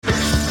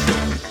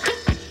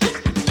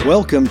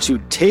Welcome to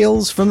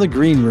Tales from the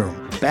Green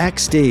Room,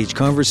 backstage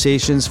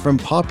conversations from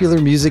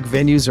popular music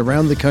venues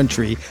around the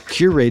country,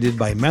 curated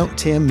by Mount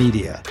Tam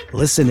Media.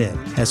 Listen in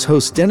as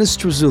host Dennis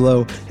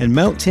Truzzulo and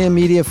Mount Tam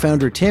Media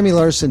founder Tammy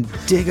Larson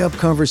dig up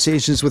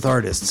conversations with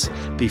artists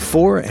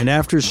before and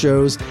after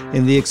shows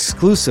in the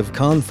exclusive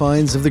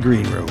confines of the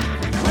Green Room.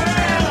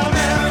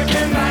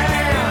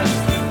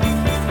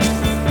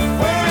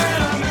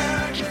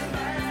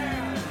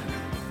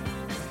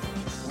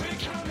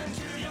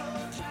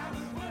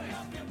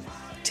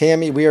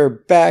 Tammy, we are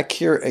back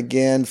here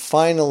again,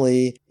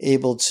 finally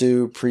able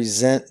to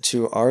present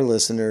to our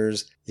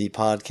listeners the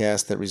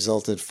podcast that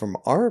resulted from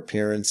our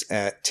appearance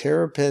at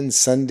Terrapin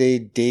Sunday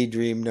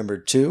Daydream number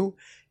 2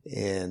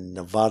 in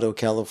Novato,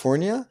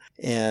 California.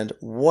 And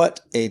what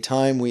a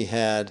time we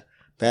had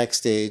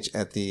backstage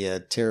at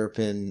the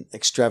Terrapin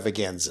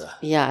extravaganza.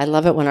 Yeah, I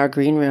love it when our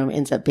green room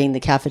ends up being the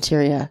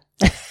cafeteria.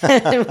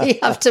 We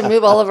have to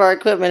move all of our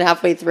equipment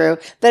halfway through.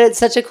 But it's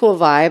such a cool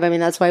vibe. I mean,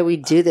 that's why we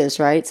do this,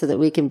 right? So that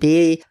we can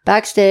be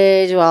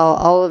backstage while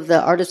all of the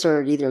artists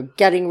are either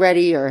getting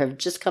ready or have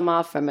just come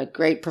off from a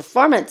great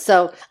performance.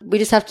 So we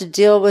just have to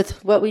deal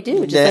with what we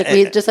do.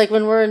 Just like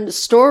when we're in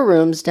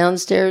storerooms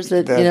downstairs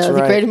at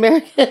the Great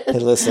American. Hey,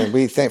 listen,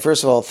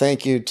 first of all,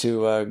 thank you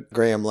to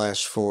Graham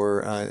Lesh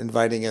for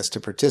inviting us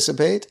to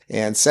participate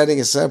and setting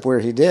us up where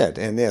he did.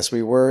 And yes,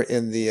 we were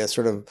in the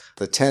sort of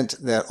the tent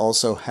that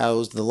also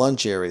housed the lunch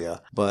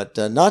area, but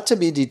not to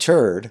be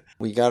deterred,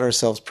 we got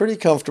ourselves pretty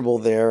comfortable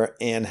there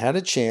and had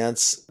a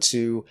chance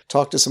to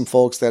talk to some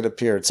folks that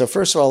appeared. So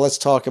first of all, let's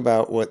talk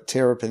about what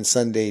Terrapin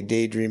Sunday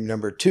Daydream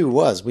number 2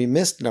 was. We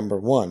missed number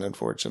 1,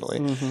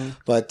 unfortunately,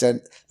 but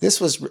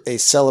this was a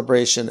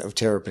celebration of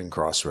Terrapin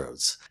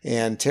Crossroads.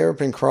 And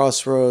Terrapin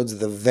Crossroads,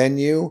 the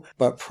venue,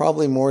 but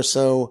probably more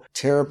so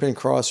Terrapin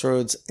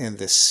Crossroads and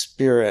the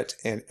spirit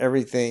and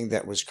everything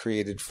that was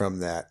created from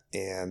that.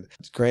 And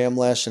Graham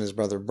Lesh and his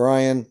brother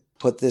Brian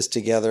put this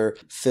together.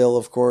 Phil,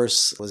 of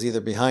course, was either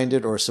behind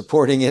it or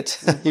supporting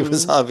it. He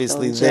was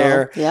obviously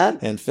there. Yeah.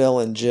 And Phil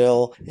and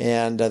Jill.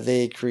 And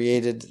they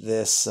created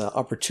this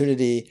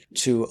opportunity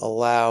to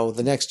allow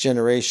the next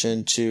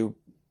generation to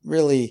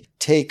really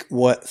take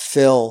what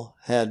Phil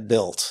had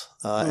built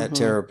at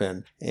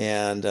Terrapin.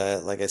 And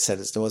like I said,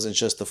 it wasn't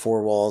just the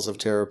 4 walls of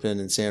Terrapin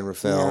in San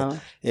Rafael. No.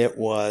 It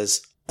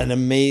was an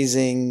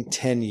amazing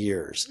 10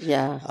 years.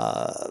 Yeah.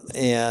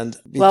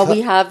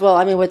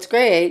 What's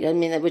great,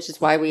 which is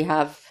why we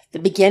have the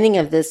beginning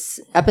of this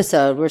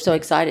episode. We're so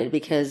excited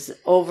because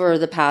over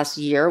the past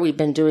year, we've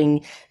been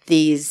doing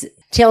these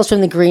Tales from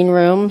the Green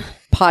Room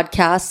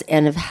podcasts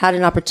and have had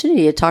an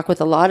opportunity to talk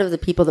with a lot of the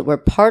people that were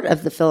part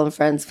of the Phil and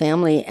Friends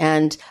family.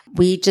 And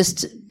we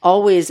just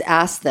always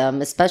ask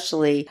them,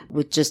 especially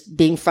with just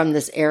being from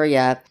this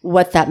area,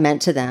 what that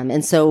meant to them.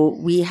 And so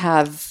we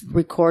have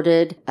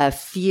recorded a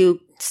few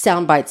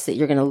sound bites that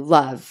you're going to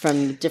love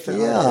from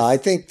different artists. I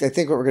think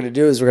what we're going to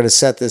do is we're going to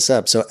set this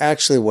up. So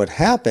actually what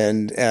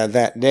happened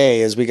that day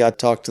is we got to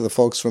talk to the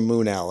folks from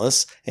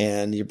Moonalice,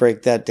 and you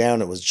break that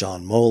down, it was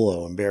John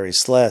Molo and Barry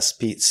Sless,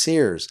 Pete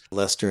Sears,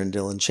 Lester and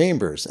Dylan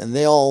Chambers, and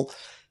they all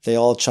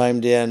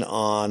chimed in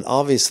on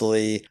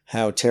obviously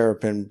how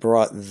Terrapin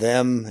brought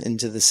them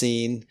into the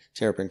scene,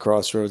 Terrapin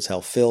Crossroads, how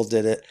Phil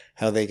did it,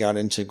 how they got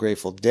into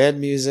Grateful Dead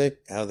music,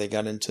 how they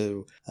got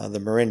into the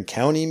Marin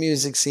County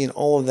music scene.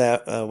 All of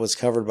that was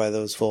covered by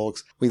those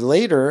folks. We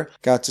later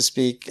got to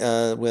speak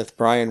with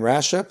Brian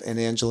Rashup and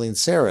Angeline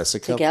Saris.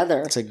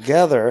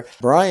 Together.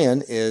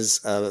 Brian is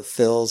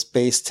Phil's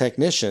bass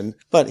technician,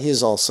 but he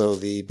is also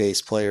the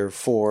bass player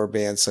for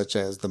bands such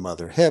as the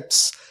Mother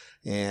Hips.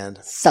 And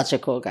such a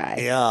cool guy.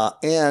 Yeah.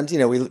 And,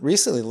 we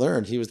recently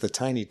learned he was the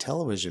Tiny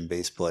Television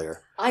bass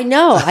player. I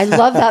know. I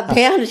love that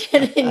band.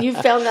 And you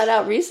found that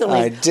out recently.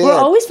 I did. We're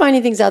always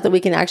finding things out that we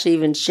can actually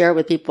even share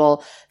with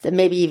people that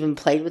maybe even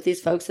played with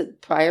these folks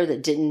prior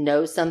that didn't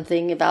know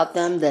something about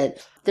them. That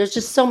there's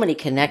just so many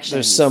connections.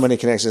 There's so many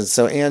connections.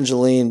 So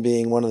Angeline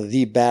being one of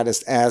the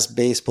baddest ass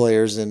bass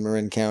players in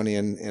Marin County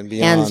and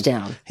beyond.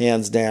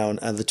 Hands down.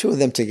 The two of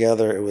them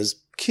together, it was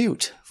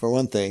cute for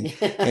one thing,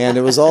 and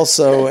it was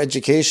also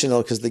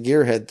educational because the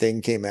Gearhead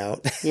thing came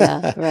out.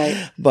 Yeah,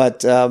 right.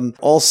 But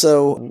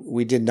also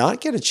we did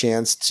not get a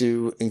chance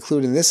to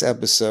include in this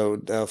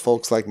episode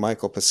folks like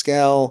Michael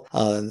Pascal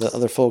and the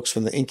other folks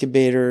from the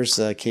Incubators,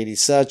 Katie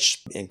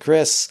Such and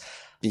Chris,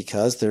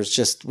 because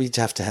we'd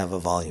have to have a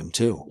volume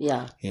 2.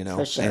 Yeah,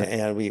 for sure.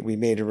 And we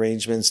made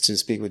arrangements to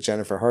speak with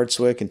Jennifer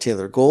Hartswick and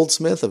Taylor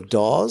Goldsmith of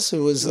Dawes,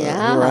 who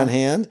were on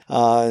hand,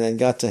 and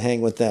got to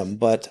hang with them.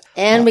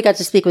 And we got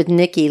to speak with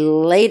Nikki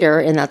later,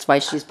 and that's why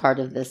she's part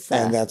of this.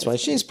 And that's why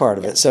she's part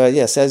of it. So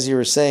yes, as you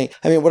were saying,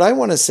 what I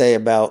want to say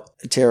about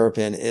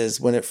Terrapin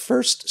is when it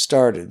first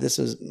started, this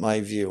is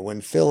my view,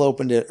 when Phil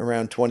opened it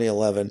around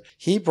 2011,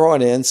 he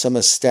brought in some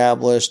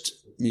established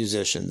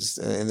musicians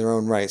in their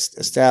own rights,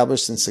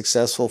 established and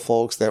successful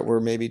folks that were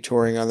maybe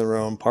touring on their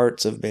own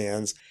parts of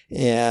bands,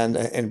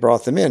 and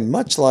brought them in,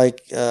 much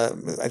like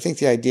I think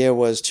the idea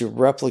was to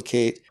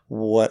replicate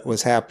what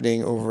was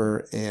happening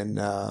over in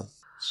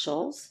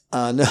Shoals?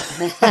 No.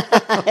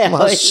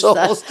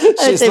 Shoals.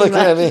 She's looking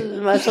at me.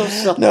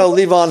 No,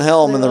 Levon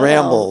Helm and the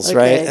Rambles, okay.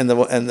 right? And the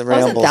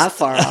Rambles. Wasn't that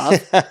far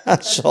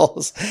off.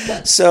 Shoals.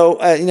 So,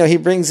 he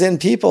brings in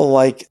people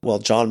like,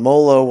 John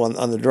Molo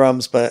on the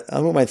drums, but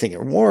who am I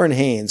thinking? Warren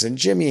Haynes and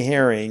Jimmy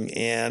Herring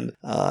and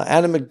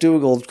Adam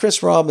McDougall,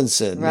 Chris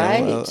Robinson.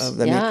 Right. I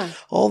mean,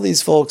 all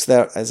these folks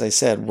that, as I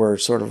said, were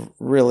sort of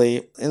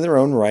really in their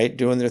own right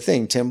doing their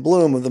thing. Tim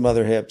Bloom of the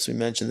Mother Hips, we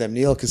mentioned them,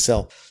 Neil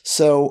Cassell.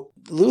 So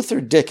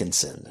Luther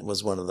Dickinson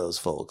was one of those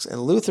folks.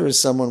 And Luther is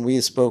someone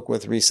we spoke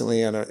with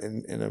recently in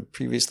a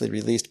previously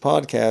released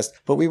podcast,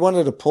 but we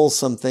wanted to pull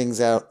some things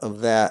out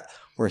of that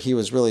where he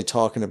was really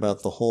talking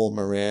about the whole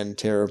Moran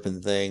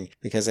Terrapin thing,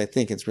 because I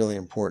think it's really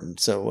important.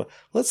 So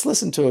let's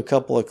listen to a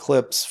couple of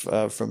clips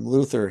from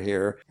Luther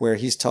here, where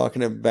he's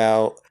talking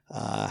about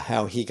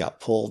how he got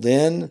pulled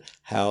in,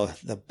 how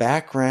the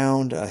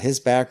background, his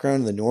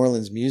background in the New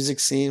Orleans music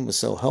scene was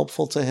so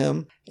helpful to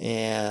him,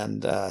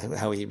 and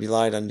how he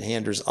relied on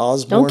Anders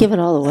Osborne. Don't give it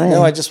all away.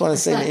 No, I just want to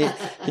say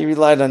he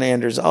relied on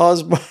Anders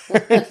Osborne.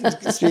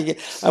 Speaking,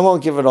 I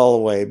won't give it all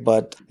away,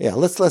 but yeah,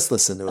 let's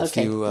listen to a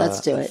few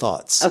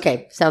thoughts.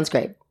 Okay, sounds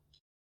great.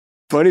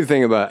 Funny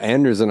thing about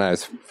Anders and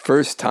I's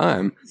first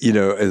time,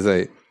 is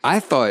I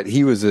thought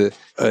he was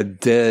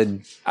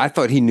I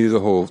thought he knew the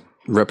whole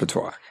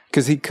repertoire,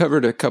 because he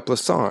covered a couple of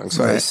songs.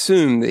 So I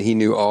assumed that he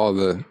knew all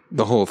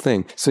the whole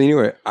thing. So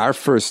anyway, our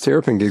first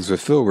Terrapin gigs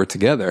with Phil were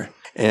together.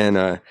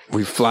 And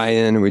we fly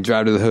in and we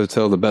drive to the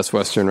hotel, the Best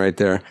Western right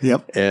there.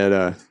 Yep.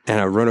 And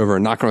I run over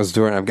and knock on his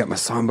door, and I've got my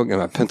songbook and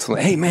my pencil.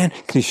 Hey, man,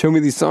 can you show me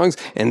these songs?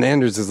 And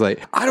Anders is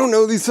like, I don't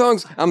know these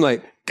songs. I'm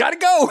like, gotta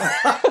go.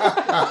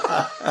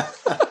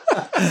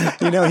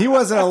 He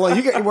wasn't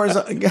alone.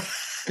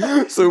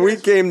 So we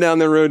came down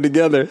the road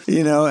together.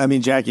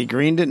 Jackie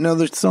Green didn't know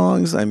the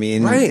songs. What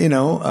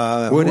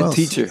a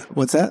teacher.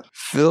 What's that?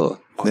 Phil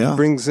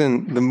brings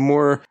in the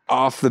more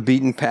off the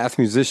beaten path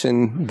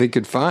musician they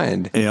could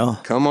find. Yeah.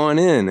 Come on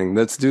in and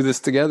let's do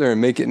this together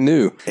and make it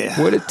new. Yeah.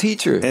 What a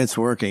teacher. It's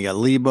working. You got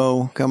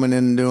Lebo coming in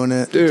and doing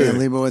it. Dude. Dan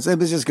Lebo. It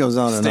just goes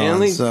on and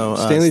on. So,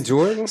 Stanley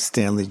Jordan?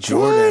 Stanley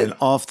Jordan. And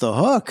Off the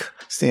Hook.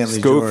 Stanley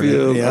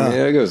Schofield. Jordan.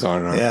 Yeah. It goes on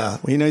and on. Yeah.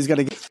 Well, he's got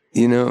to get...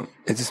 it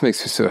just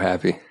makes me so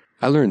happy.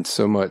 I learned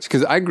so much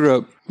because I grew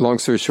up, long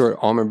story short,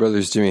 Allman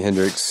Brothers, Jimi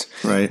Hendrix,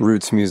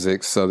 roots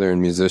music, Southern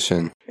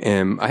musician.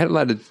 And I had a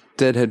lot of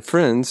Deadhead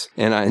friends,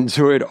 and I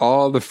enjoyed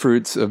all the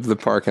fruits of the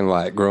parking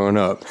lot growing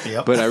up.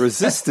 Yep. But I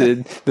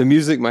resisted the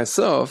music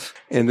myself.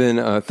 And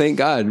then, thank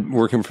God,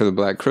 working for the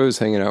Black Crowes,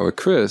 hanging out with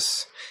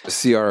Chris,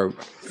 CR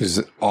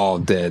was all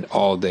dead,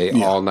 all day,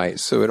 all night.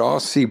 So it all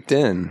seeped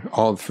in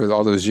for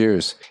all those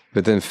years.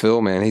 But then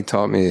Phil, man, he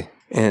taught me.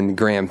 And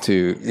Graham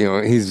too,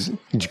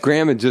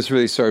 Graham had just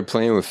really started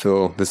playing with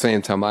Phil the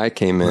same time I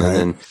came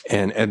in,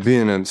 and at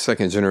being a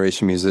second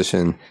generation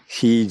musician,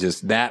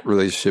 that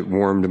relationship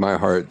warmed my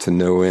heart to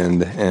no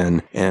end,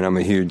 and I'm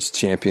a huge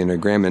champion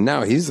of Graham, and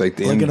now he's like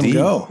the Look MD. at him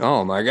go!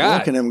 Oh my God,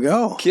 look at him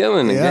go!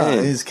 Killing the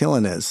game. He's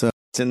killing it. So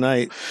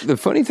tonight, the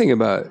funny thing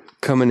about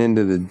coming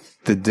into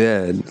the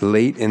Dead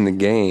late in the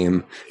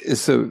game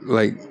is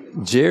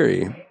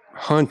Jerry,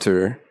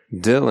 Hunter,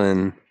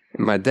 Dylan,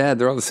 and my dad,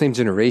 they're all the same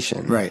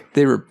generation. Right.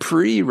 They were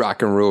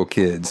pre-rock and roll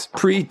kids,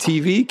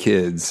 pre-TV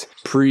kids,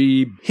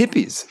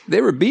 pre-hippies.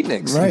 They were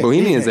beatniks,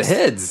 bohemians, the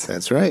heads.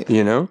 That's right.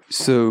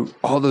 So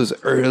all those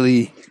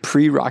early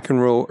pre-rock and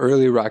roll,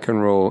 early rock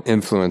and roll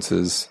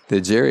influences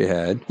that Jerry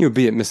had,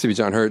 be it Mississippi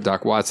John Hurt,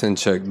 Doc Watson,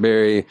 Chuck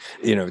Berry,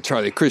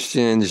 Charlie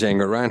Christian,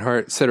 Django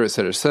Reinhardt, et cetera, et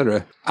cetera, et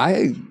cetera.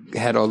 I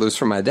had all those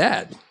from my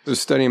dad. I was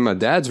studying my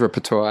dad's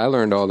repertoire. I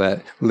learned all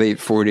that late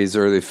 40s,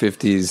 early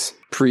 50s,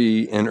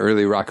 pre and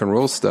early rock and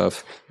roll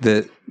stuff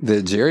that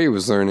Jerry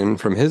was learning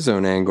from his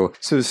own angle.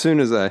 So as soon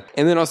as and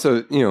then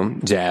also,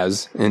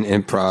 jazz and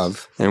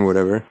improv and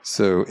whatever.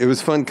 So it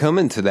was fun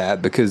coming to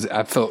that because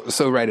I felt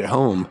so right at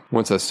home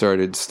once I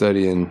started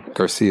studying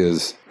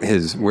Garcia's,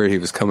 where he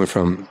was coming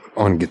from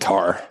on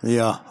guitar.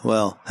 Yeah.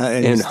 Well,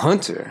 and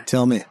Hunter.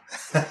 Tell me.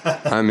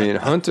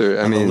 Hunter.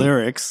 The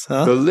lyrics,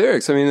 huh? The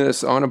lyrics.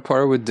 It's on a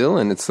par with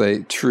Dylan. It's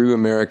like true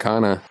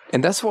Americana.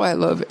 And that's why I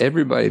love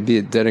everybody, be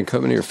it Dead and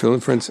Company or Phil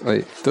and Friends.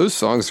 Those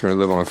songs are going to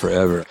live on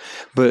forever.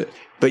 But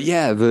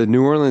yeah, the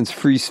New Orleans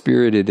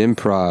free-spirited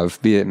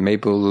improv, be it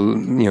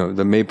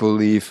the Maple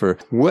Leaf, or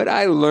what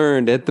I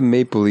learned at the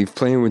Maple Leaf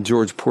playing with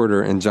George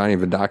Porter and Johnny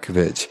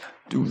Vodakovich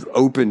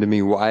opened to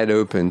me wide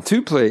open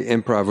to play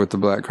improv with the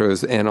Black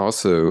Crowes and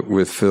also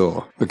with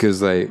Phil.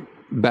 Because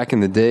back in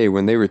the day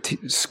when they were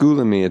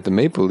schooling me at the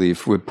Maple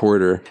Leaf with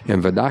Porter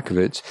and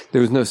Vodakovich,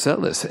 there was no set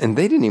list and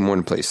they didn't even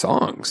want to play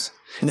songs.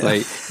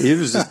 It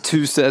was just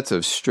 2 sets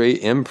of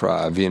straight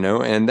improv,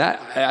 and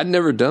that I'd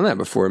never done that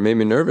before. It made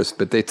me nervous,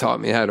 but they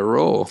taught me how to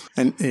roll.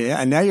 And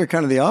now you're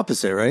kind of the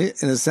opposite, right?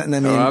 In a sense,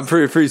 I'm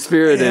pretty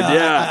free-spirited,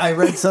 yeah. I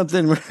read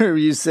something where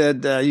you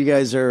said you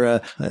guys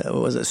are,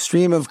 was a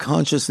stream of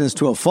consciousness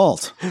to a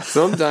fault.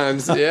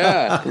 Sometimes,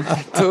 yeah,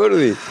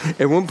 totally.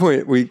 At one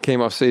point, we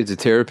came off stage at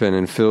Terrapin,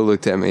 and Phil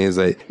looked at me and was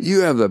like,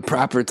 "You have the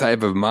proper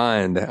type of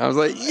mind." I was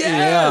like,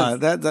 "Yeah,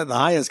 that's the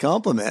highest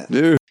compliment,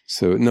 dude."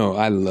 So no,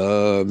 I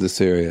love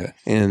this area.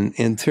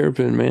 And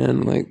Terrapin,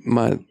 man, like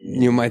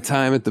my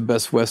time at the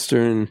Best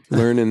Western,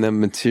 learning that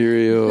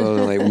material,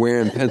 and like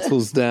wearing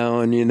pencils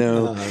down,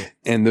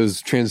 and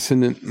those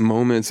transcendent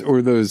moments,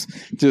 or those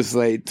just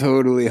like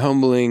totally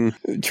humbling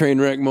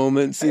train wreck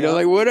moments,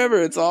 like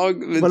whatever.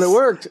 But it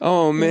worked.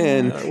 Oh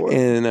man.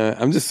 And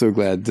I'm just so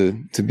glad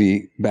to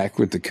be back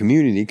with the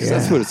community, because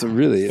that's what it's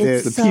really.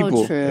 It's the so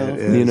people. True.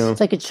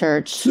 It's like a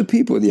church. It's the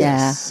people,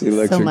 yes. Yeah,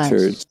 Electric so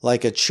church.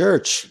 Like a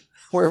church.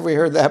 Where have we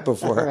heard that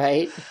before?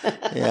 Right.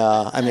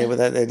 Yeah. I mean,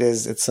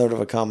 it's sort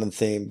of a common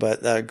theme,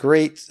 but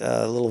great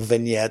little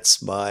vignettes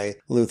by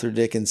Luther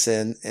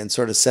Dickinson, and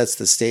sort of sets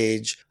the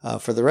stage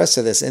for the rest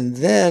of this. And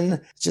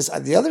then just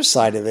the other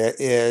side of it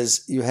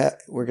is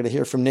we're going to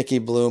hear from Nikki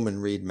Bloom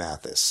and Reed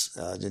Mathis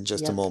in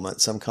just a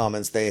moment. Some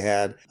comments they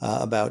had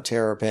about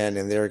Terrapin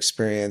and their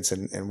experience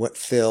and what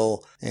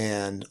Phil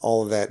and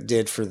all of that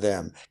did for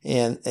them.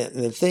 And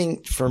the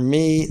thing for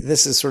me,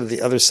 this is sort of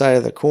the other side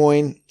of the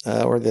coin.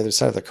 Or the other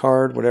side of the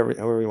card,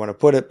 however you want to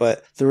put it.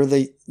 But there were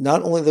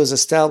not only those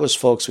established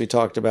folks we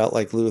talked about,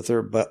 like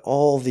Luther, but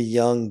all the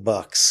young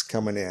bucks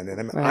coming in.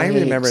 And I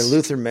remember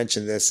Luther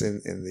mentioned this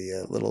in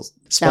the little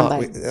spot, a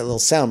little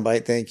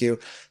soundbite, thank you,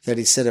 that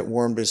he said it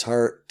warmed his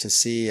heart to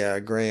see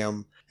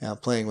Graham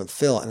playing with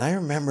Phil. And I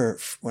remember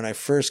when I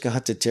first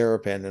got to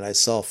Terrapin and I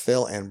saw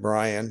Phil and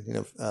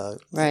Brian,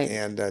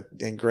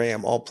 and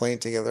Graham all playing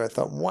together, I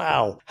thought,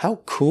 wow, how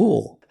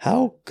cool.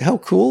 How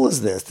cool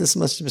is this? This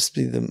must just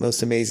be the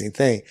most amazing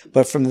thing.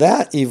 But from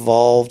that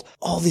evolved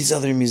all these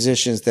other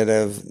musicians that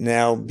have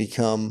now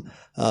become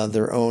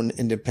their own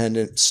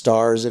independent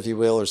stars, if you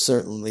will, or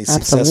certainly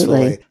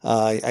successfully.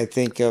 I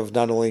think of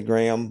not only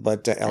Graham,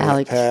 but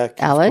Alec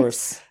Peck, of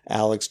course,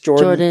 Alex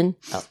Jordan,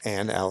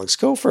 and Alex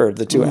Cofer,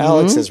 the two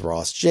Alexes,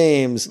 Ross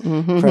James,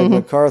 Craig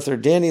MacArthur,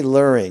 Danny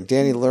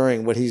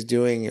Luring, what he's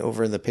doing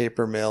over in the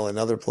paper mill and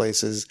other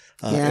places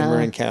in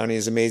Marin County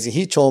is amazing.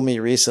 He told me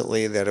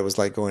recently that it was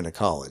like going to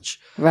college.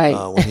 Right.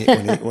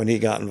 When he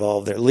got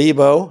involved there.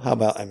 Lebo,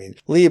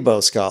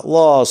 Scott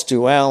Law,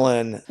 Stu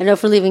Allen. I know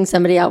for leaving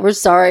somebody out, we're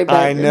sorry,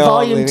 but I know,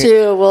 volume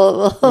 2,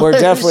 we're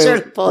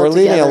definitely, we're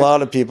leaving a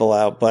lot of people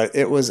out, but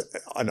it was,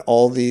 and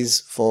all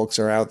these folks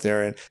are out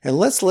there. And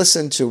let's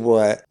listen to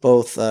what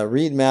both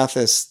Reed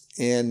Mathis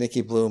and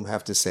Nikki Bloom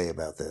have to say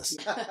about this.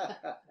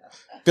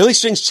 Billy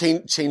Strings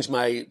changed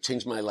my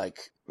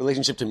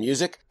relationship to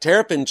music.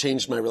 Terrapin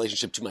changed my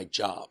relationship to my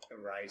job.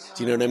 Right.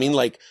 Do you know what I mean?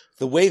 Like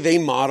the way they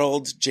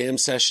modeled jam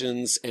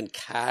sessions and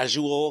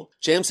casual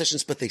jam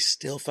sessions, but they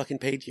still fucking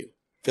paid you.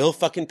 Phil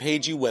fucking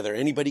paid you whether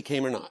anybody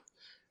came or not.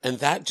 And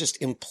that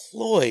just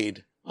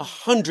employed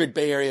 100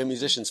 Bay Area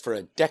musicians for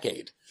a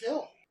decade.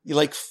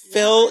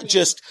 Phil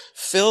just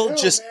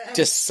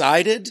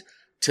decided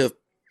to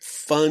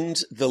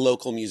fund the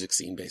local music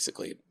scene,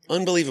 basically.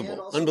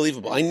 Unbelievable.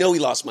 I know he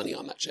lost money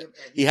on that shit.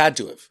 He had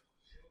to have,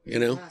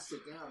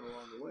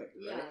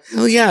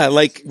 Oh yeah,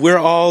 like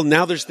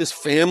now there's this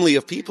family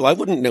of people. I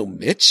wouldn't know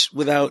Mitch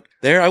without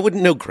there. I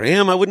wouldn't know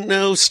Graham. I wouldn't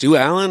know Stu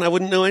Allen. I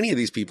wouldn't know any of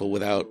these people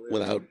without.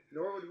 Nor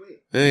would we.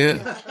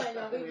 Yeah.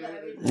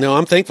 No,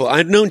 I'm thankful.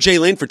 I've known Jay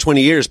Lane for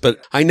 20 years,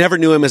 but I never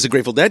knew him as a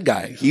Grateful Dead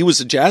guy. He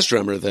was a jazz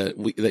drummer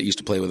that used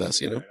to play with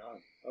us,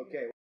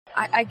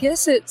 I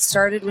guess it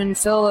started when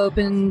Phil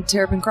opened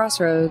Terrapin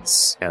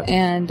Crossroads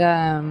and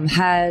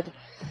had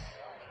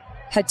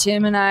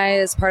Tim and I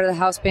as part of the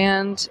house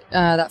band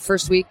that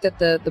first week that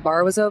the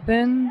bar was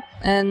open.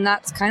 And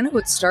that's kind of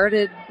what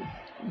started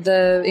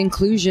the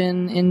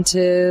inclusion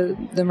into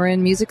the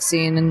Marin music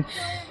scene. And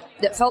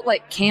it felt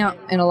like camp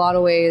in a lot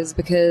of ways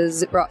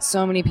because it brought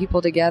so many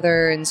people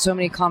together and so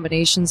many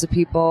combinations of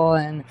people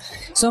and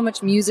so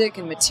much music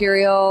and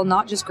material,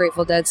 not just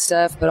Grateful Dead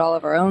stuff, but all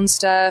of our own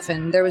stuff.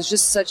 And there was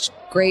just such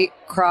great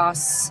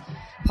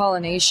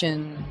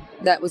cross-pollination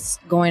that was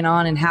going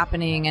on and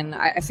happening. And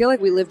I feel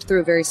like we lived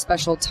through a very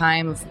special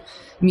time of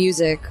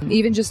music,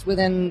 even just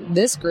within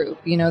this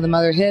group, the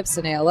Mother Hips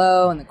and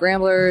ALO and the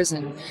Gramblers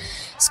and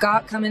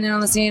Scott coming in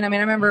on the scene. I mean,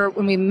 I remember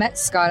when we met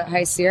Scott at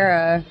High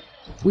Sierra,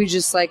 we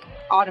just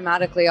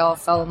automatically all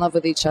fell in love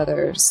with each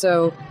other.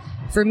 So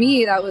for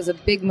me, that was a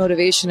big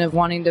motivation of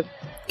wanting to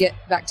get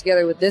back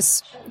together with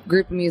this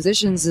group of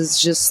musicians, is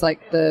just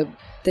the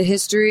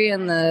history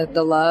and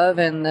the love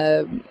and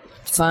the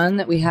fun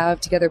that we have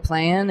together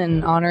playing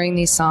and honoring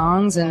these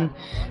songs and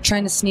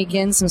trying to sneak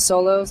in some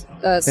solos,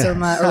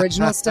 some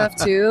original stuff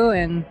too.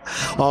 And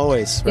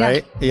always,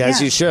 right? Yeah,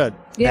 as you should.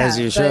 Yeah, as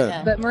you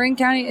should. But Marin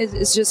County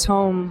is just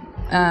home,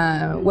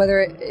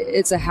 whether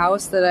it's a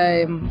house that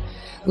I'm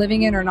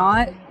living in or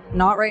not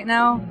right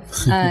now.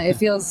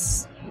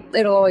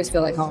 It'll always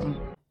feel like home.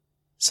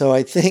 So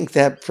I think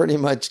that pretty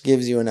much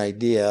gives you an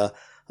idea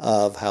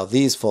of how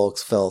these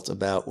folks felt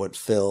about what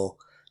Phil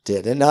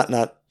did. And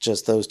not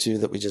just those two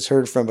that we just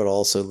heard from, but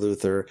also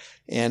Luther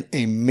and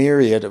a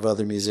myriad of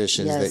other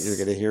musicians that you're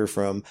going to hear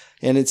from.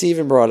 And it's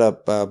even brought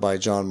up by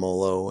John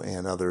Molo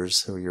and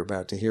others who you're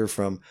about to hear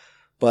from.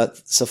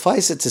 But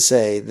suffice it to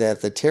say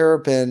that the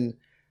Terrapin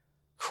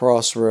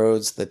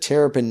Crossroads, the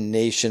Terrapin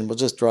Nation, we'll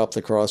just drop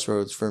the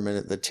Crossroads for a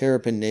minute, the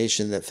Terrapin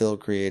Nation that Phil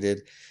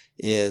created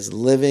is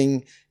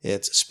living.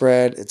 It's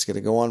spread. It's going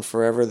to go on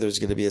forever. There's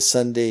going to be a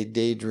Sunday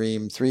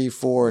Daydream 3,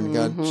 4, and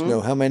God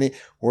know how many.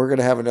 We're going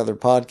to have another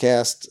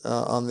podcast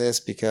on this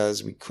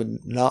because we could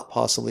not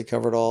possibly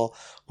cover it all.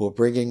 We'll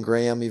bring in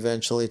Graham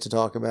eventually to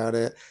talk about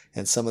it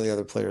and some of the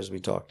other players we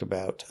talked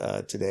about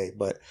today.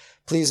 But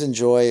please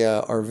enjoy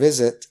our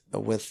visit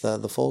with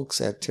the folks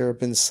at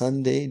Terrapin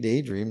Sunday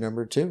Daydream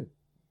number 2.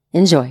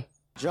 Enjoy.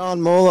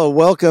 John Mola,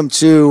 welcome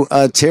to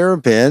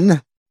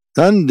Terrapin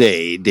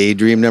Sunday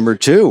Daydream number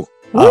 2.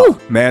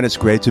 Oh, man, it's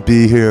great to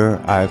be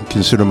here. I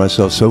consider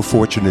myself so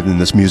fortunate in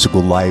this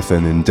musical life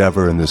and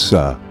endeavor and this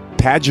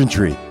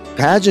pageantry.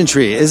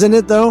 Pageantry, isn't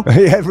it, though?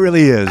 Yeah, it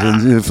really is.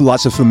 And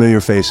lots of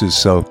familiar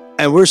faces.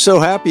 And we're so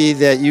happy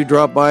that you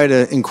dropped by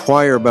to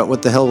inquire about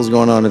what the hell was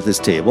going on at this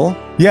table.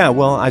 Yeah,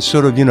 well, I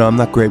sort of, I'm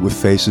not great with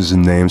faces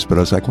and names, but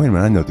I was like, wait a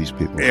minute, I know these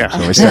people. Yeah. So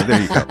I said,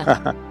 there you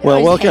go.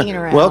 Well,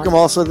 welcome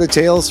also to the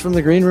Tales from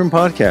the Green Room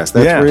podcast.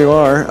 That's where you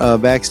are,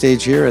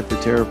 backstage here at the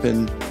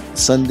Terrapin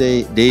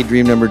Sunday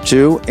Daydream number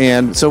 2.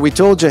 And so we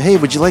told you, hey,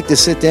 would you like to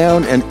sit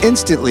down? And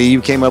instantly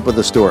you came up with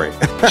a story.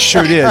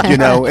 Sure did,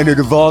 and it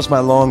involves my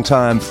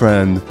longtime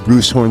friend,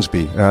 Bruce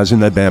Hornsby. I was in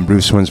that band,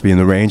 Bruce Hornsby and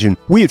the Range, and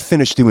we had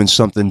finished doing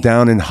something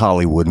down in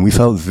Hollywood, and we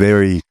felt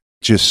very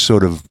just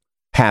sort of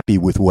happy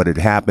with what had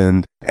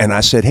happened. And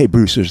I said, hey,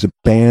 Bruce, there's a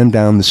band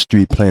down the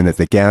street playing at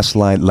the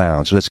Gaslight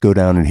Lounge. Let's go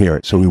down and hear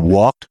it. So we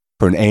walked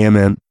for an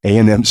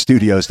A&M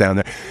Studios down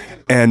there,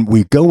 and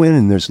we go in,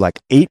 and there's like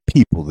 8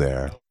 people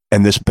there.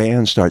 And this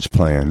band starts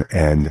playing,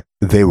 and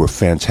they were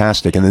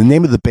fantastic. And the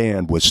name of the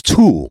band was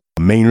Tool.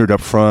 Maynard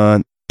up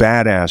front,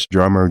 badass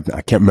drummer.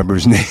 I can't remember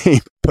his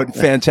name, but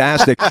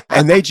fantastic.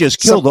 And they just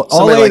killed it.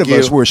 All 8 of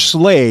us were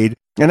slayed.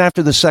 And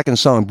after the second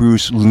song,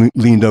 Bruce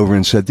leaned over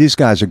and said, these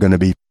guys are going to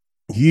be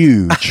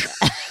huge.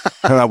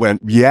 And I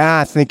went,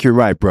 yeah, I think you're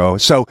right, bro.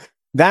 So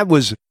that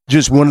was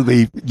just one of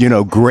the,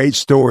 great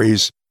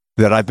stories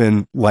that I've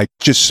been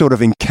just sort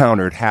of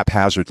encountered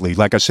haphazardly.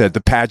 Like I said,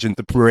 the pageant,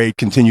 the parade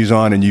continues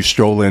on, and you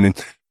stroll in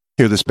and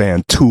hear this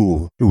band,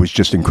 Tool. It was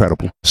just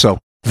incredible. So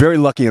very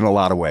lucky in a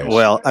lot of ways.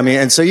 Well,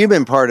 and so you've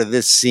been part of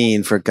this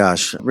scene for,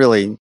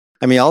 really,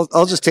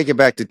 I'll just take it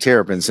back to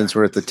Terrapin since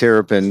we're at the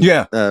Terrapin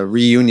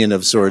reunion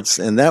of sorts.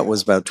 And that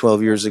was about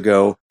 12 years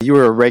ago. You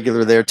were a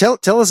regular there.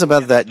 Tell us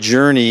about that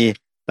journey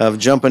of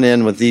jumping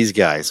in with these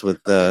guys, with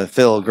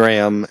Phil,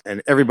 Graham,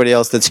 and everybody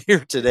else that's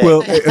here today.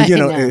 Well,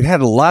 it had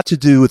a lot to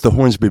do with the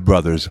Hornsby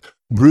brothers.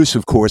 Bruce,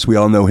 of course, we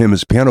all know him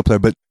as a piano player,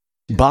 but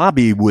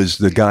Bobby was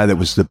the guy that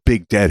was the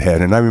big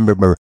deadhead. And I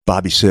remember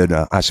Bobby said,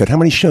 I said, how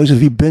many shows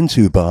have you been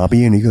to,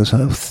 Bobby? And he goes,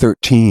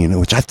 13,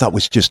 which I thought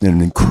was just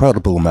an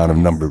incredible amount of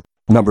number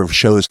of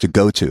shows to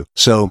go to.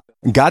 So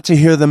got to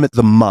hear them at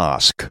the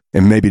Mosque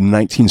in maybe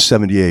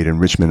 1978 in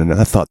Richmond, and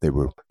I thought they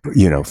were,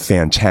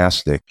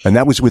 fantastic. And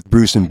that was with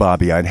Bruce and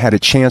Bobby. I'd had a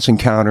chance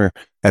encounter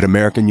at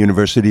American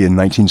University in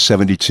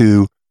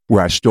 1972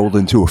 where I strolled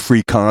into a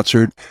free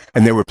concert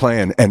and they were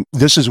playing. And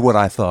this is what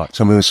I thought.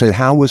 Somebody would say,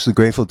 how was the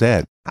Grateful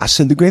Dead? I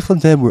said, the Grateful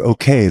Dead were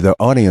okay. The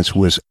audience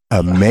was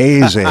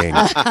amazing.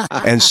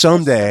 And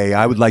someday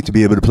I would like to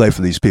be able to play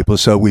for these people.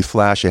 So we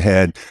flash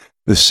ahead.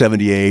 The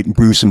 78,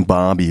 Bruce and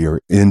Bobby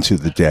are into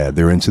the Dead.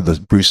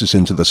 Bruce is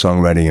into the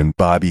songwriting and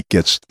Bobby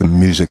gets the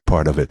music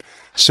part of it.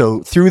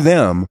 So through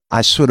them,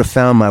 I sort of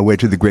found my way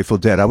to the Grateful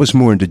Dead. I was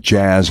more into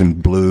jazz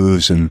and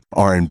blues and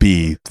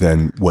R&B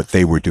than what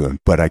they were doing,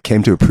 but I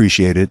came to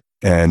appreciate it.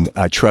 And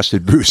I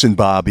trusted Bruce and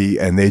Bobby,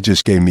 and they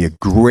just gave me a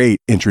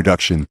great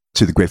introduction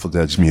to the Grateful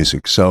Dead's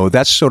music. So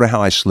that's sort of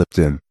how I slipped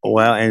in.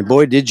 Wow, and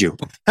boy, did you.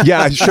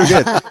 Yeah, I sure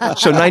did.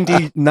 So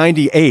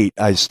 98,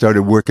 I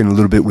started working a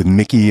little bit with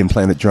Mickey and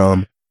Planet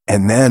Drum.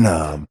 And then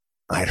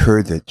I'd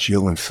heard that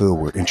Jill and Phil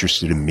were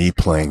interested in me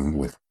playing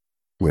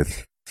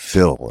with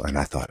Phil. And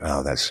I thought,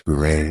 oh, that's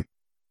great.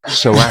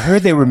 So I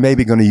heard they were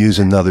maybe going to use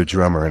another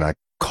drummer. And I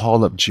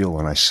called up Jill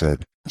and I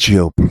said,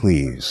 Jill,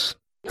 please.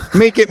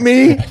 Make it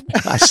me.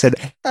 I said,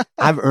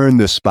 I've earned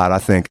this spot. I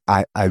think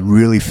I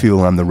really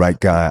feel I'm the right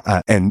guy.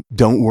 And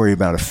don't worry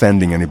about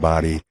offending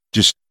anybody.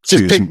 Just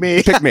pick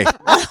me. Pick me.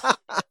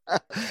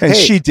 And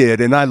she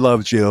did. And I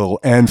love Jill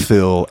and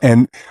Phil.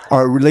 And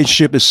our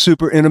relationship is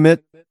super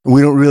intimate.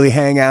 We don't really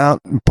hang out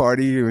and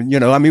party or,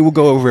 we'll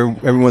go over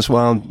every once in a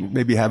while,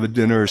 maybe have a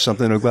dinner or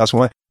something, or a glass of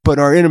wine. But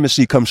our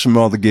intimacy comes from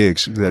all the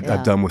gigs that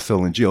I've done with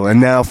Phil and Jill.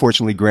 And now,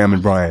 fortunately, Graham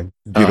and Brian.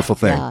 Beautiful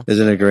thing. Yeah.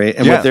 Isn't it great?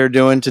 And what they're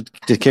doing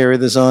to carry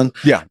this on?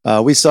 Yeah.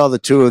 We saw the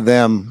two of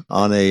them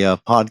on a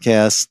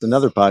podcast,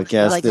 another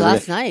podcast.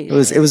 Last night. It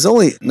was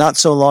only not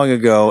so long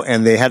ago,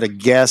 and they had to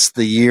guess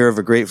the year of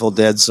a Grateful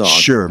Dead song.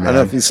 Sure, man. I don't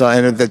know if you saw,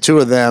 and the two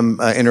of them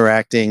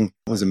interacting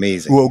was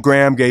amazing. Well,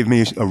 Graham gave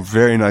me a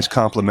very nice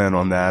compliment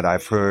on that.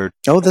 I've heard.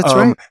 Oh, that's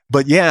right.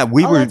 But yeah,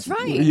 we were. That's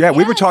right. Yeah,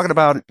 we were talking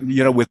about,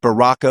 with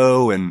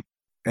Baracco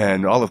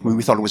and all of.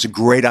 We thought it was a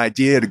great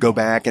idea to go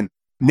back and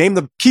name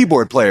the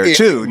keyboard player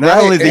too.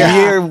 Not only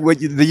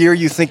the year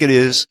you think it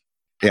is,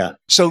 Yeah.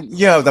 So,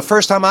 the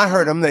first time I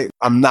heard them,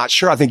 I'm not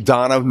sure. I think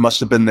Donna must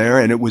have been there,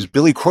 and it was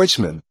Billy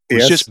Kreutzmann. It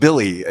was just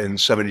Billy in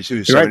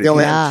 72, You're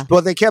right.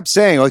 Well, they kept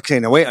saying, okay,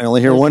 now wait, I only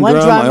hear one drum.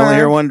 drummer. I only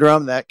hear one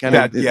drum. That kind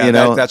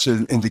of, that's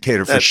an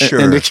indicator for sure.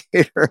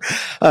 Indicator.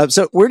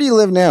 So where do you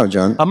live now,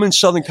 John? I'm in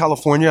Southern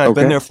California. I've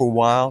been there for a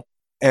while.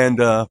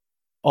 And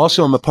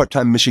also, I'm a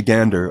part-time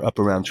Michigander up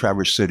around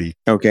Traverse City.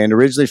 Okay, and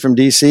originally from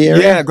D.C.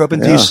 area? Yeah, I grew up in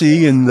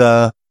D.C., and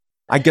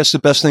I guess the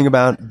best thing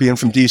about being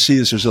from D.C.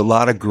 is there's a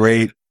lot of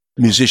great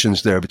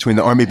musicians there between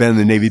the Army Band and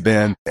the Navy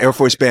Band, Air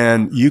Force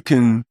Band. You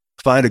can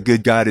find a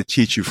good guy to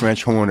teach you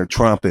French horn or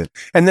trumpet.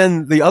 And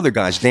then the other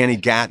guys, Danny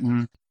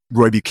Gatton,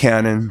 Roy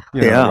Buchanan.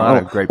 A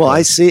lot of great players.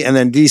 I see. And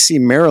then D.C.,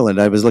 Maryland.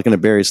 I was looking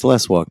at Barry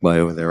Celeste walk by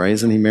over there, right?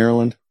 Isn't he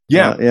Maryland?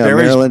 Yeah,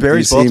 Maryland,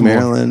 Barry's DC, Baltimore.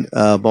 Maryland,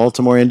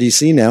 Baltimore, and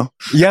DC now.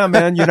 Yeah,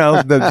 man.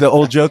 The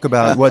old joke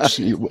about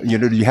do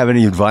you have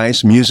any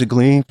advice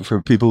musically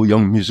for people,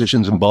 young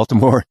musicians in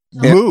Baltimore?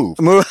 Yeah.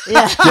 Move.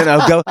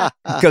 Yeah. Go,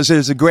 because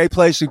it's a great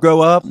place to grow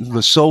up.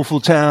 The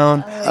soulful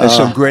town. There's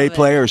some great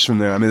players from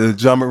there. I mean, the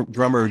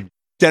drummer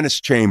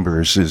Dennis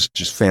Chambers is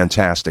just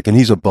fantastic, and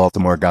he's a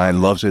Baltimore guy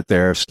and loves it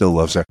there. Still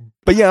loves it.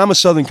 But yeah, I'm a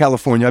Southern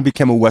California. I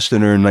became a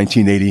Westerner in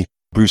 1980.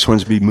 Bruce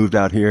Hornsby moved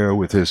out here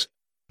with his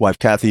wife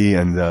Kathy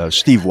and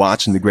Steve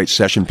Watson, the great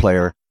session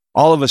player.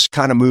 All of us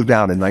kind of moved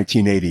out in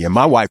 1980, and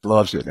my wife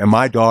loves it, and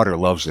my daughter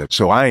loves it,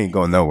 so I ain't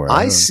going nowhere.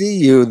 I see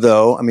you,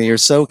 though. I mean, you're a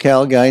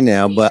SoCal guy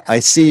now, but I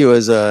see you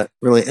as a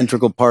really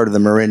integral part of the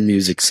Marin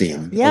music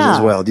scene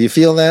as well. Do you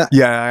feel that?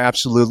 Yeah, I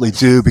absolutely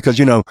do,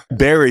 because,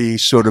 Barry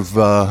sort of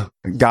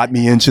got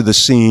me into the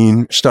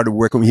scene, started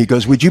working. He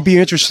goes, would you be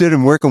interested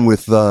in working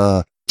with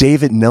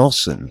David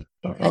Nelson?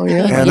 Oh,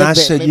 yeah. And I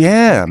said,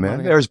 yeah,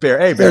 man. There's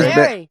Barry. Hey,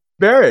 Barry.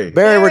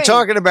 Barry, we're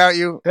talking about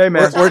you. Hey,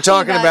 man. We're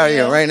talking about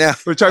you right now.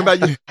 We're talking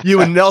about you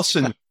and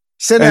Nelson.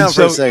 Sit down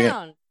for a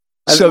second.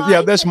 So,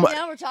 that's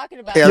now we're talking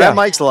about that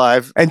mic's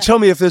live. And tell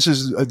me if this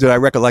is, did I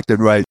recollect it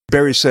right?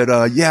 Barry said,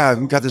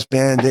 I've got this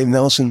band, Dave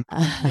Nelson.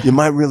 You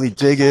might really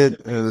dig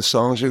it. The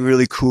songs are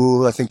really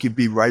cool. I think you'd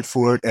be right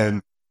for it.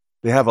 And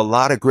they have a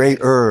lot of great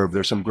herb.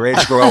 There's some great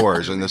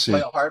growers in the scene.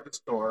 Play a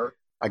harvest tour.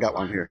 I got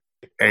one here.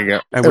 There you go.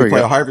 And we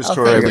play a harvest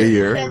tour every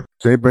year.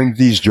 They bring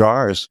these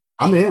jars.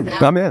 I'm in.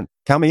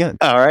 Count me in.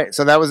 All right.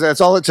 So that's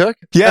all it took?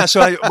 Yeah.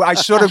 So I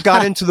sort of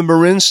got into the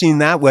Marin scene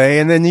that way.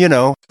 And then,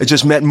 it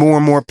just met more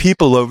and more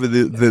people over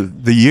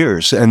the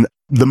years. And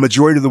the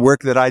majority of the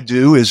work that I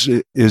do is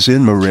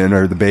in Marin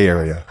or the Bay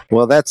Area.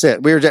 Well, that's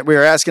it. We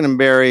were asking him,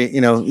 Barry,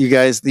 you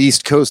guys, the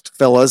East Coast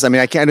fellas. I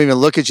mean, I can't even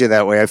look at you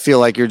that way. I feel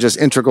like you're just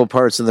integral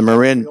parts of the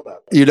Marin.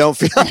 You don't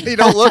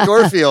look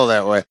or feel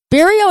that way.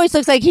 Barry always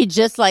looks like he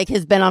just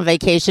has been on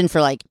vacation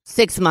for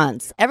 6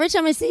 months. Every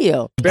time I see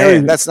you. Barry,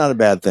 that's not a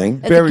bad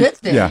thing. It's a good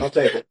thing. Yeah. I'll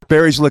take it.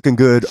 Barry's looking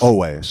good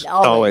always.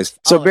 Always.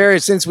 So Barry,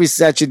 since we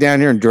sat you down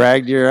here and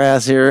dragged your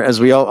ass here, as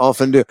we all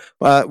often do,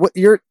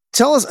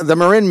 tell us the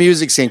Marin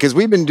music scene, because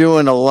we've been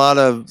doing a lot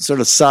of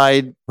sort of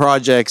side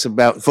projects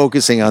about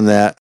focusing on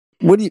that.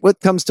 What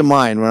comes to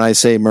mind when I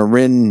say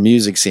Marin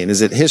music scene?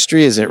 Is it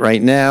history? Is it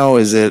right now?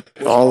 Is it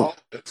all?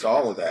 It's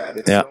all of that.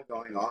 It's still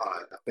going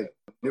on. I think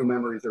new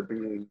memories are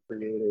being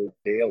created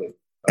daily.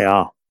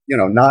 Yeah.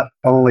 Not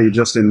only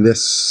just in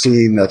this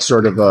scene that's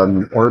sort of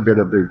an orbit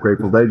of the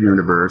Grateful Dead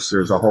universe.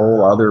 There's a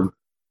whole other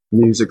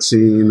music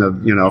scene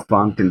of,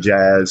 funk and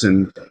jazz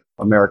and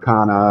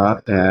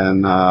Americana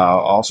and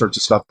all sorts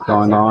of stuff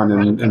going on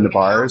in the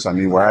bars. I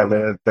mean, where I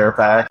live,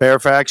 Fairfax.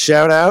 Fairfax,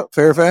 shout out,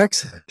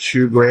 Fairfax.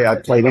 Shoegray,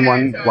 I played in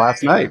one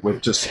last night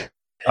with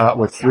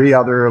with 3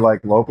 other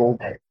local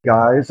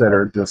guys that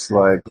are just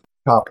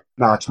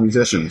top-notch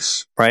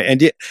musicians. Right, and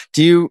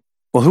do you?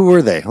 Well, who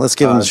were they? Let's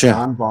give them a shout.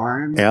 John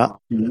Barnes,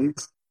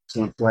 keys,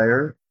 excellent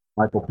player.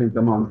 Michael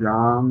Pinkham on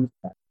drums.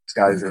 These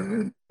guys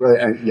are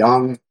really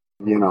young,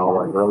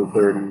 early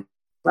 30s.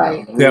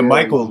 Right. Yeah,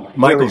 Michael's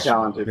really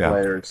talented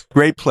players.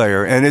 Great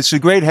player. And it's a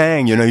great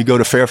hang. You go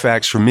to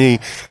Fairfax for me.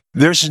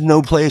 There's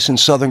no place in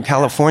Southern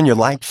California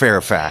like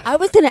Fairfax. I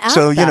was going to ask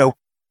that.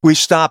 We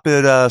stop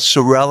at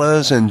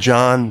Sorella's and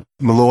John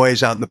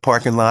Malloy's out in the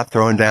parking lot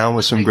throwing down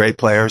with some great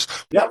players.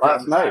 Yeah,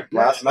 last night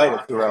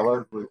at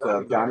Sorella's with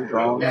Johnny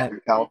Jones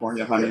and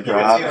California Honey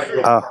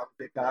Drop.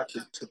 Big Cox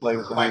used to play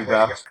with the Honey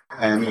Drops.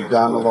 And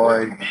John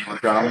Malloy on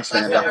drums,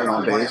 stand up and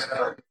on bass.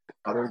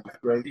 Other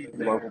great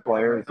local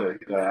players.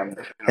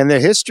 And their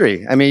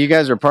history. I mean, you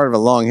guys are part of a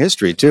long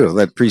history, too,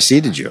 that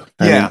preceded you.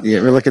 I mean, you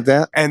ever look at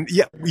that? And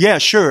yeah,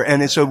 sure.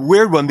 And it's a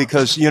weird one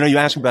because, you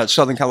asked me about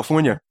Southern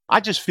California. I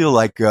just feel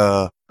like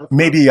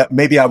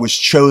maybe I was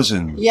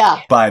chosen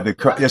by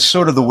it's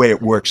sort of the way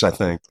it works, I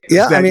think.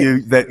 Yeah,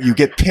 that you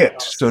get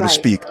picked, so to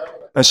speak.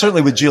 And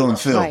certainly with Jill and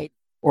Phil. Right.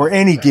 Or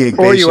any gig,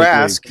 or you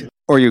ask.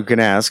 Or you can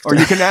ask. Or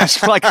you can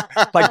ask,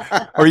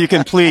 or you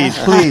can please,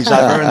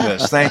 I've earned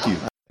this. Thank you.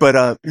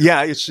 But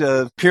it's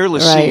a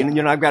peerless scene.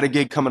 I've got a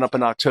gig coming up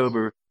in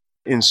October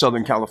in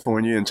Southern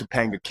California in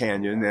Topanga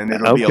Canyon, and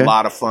it'll be a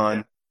lot of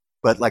fun.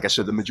 But like I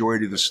said, the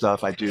majority of the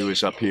stuff I do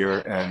is up here,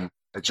 and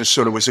it just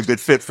sort of was a good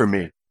fit for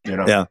me. You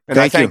know? Yeah. And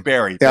I thank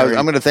Barry. Yeah, Barry.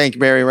 I'm going to thank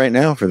Barry right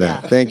now for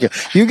that. Thank you.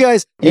 You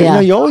guys, you know,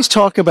 you always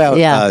talk about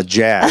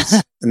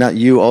jazz. Not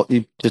you,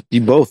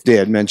 you both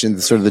did mention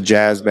the sort of the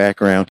jazz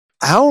background.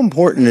 How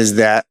important is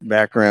that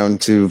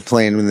background to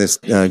playing in this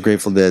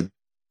Grateful Dead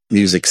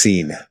music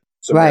scene?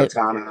 So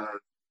Americana,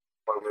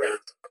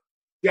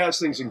 jazz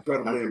thing's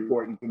incredibly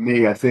important to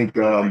me. I think,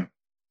 I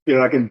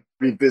can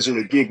revisit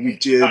a gig we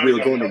did. We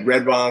were going to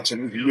Red Rocks,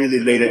 and it was really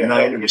late at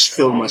night, and just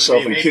filmed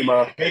myself and Kim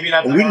up.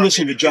 And we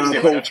listened to John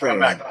Coltrane.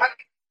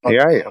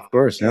 Yeah, of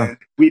course. Yeah. And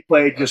we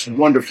played just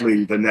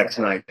wonderfully the next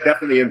night.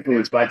 Definitely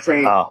influenced by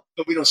Train,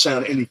 but we don't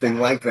sound anything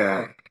like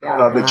that.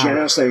 The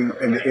jazz thing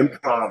and the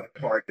improv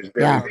part is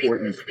very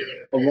important,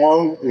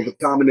 along with a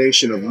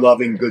combination of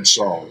loving good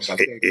songs. I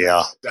think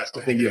that's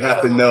the thing you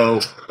have to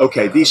know.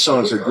 Okay, these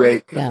songs are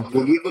great. Yeah.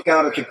 When you look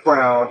out at the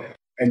crowd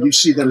and you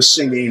see them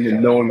singing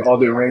and knowing all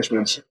the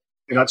arrangements,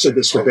 and I've said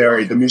this to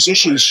Barry, the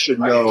musicians should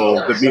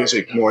know the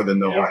music more than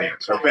the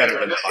audience, or better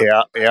than the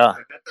audience. Yeah.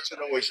 That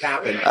doesn't always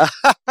happen.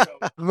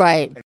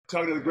 Right.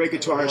 Talking to the great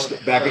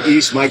guitarist back at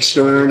East, Mike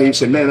Stern, he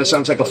said, man, that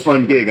sounds like a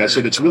fun gig. I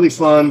said, it's really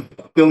fun.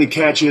 The only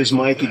catch is,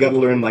 Mike, you got to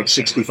learn like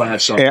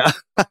 65 songs. Yeah.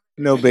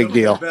 No big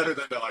deal.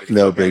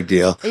 No big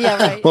deal. Yeah,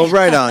 right. Well,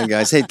 right on,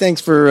 guys. Hey, thanks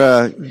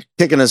for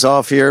kicking us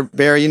off here.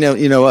 Barry, you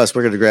know us.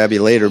 We're going to grab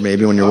you later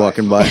maybe when you're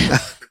walking by.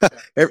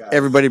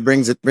 Everybody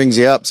brings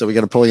you up, so we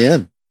got to pull you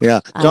in.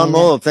 Yeah. John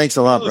Molo, thanks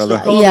a lot,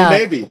 brother.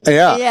 Maybe.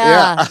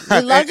 Yeah.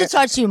 We'd love to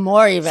talk to you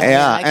more, even.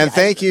 Yeah. And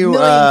thank you.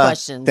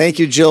 Thank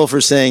you, Jill, for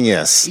saying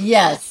yes.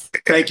 Yes.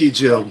 Thank you,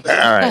 Jill.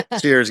 All right.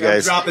 Cheers,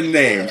 guys. Dropping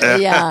names.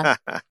 Yeah.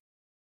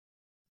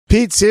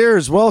 Pete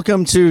Sears,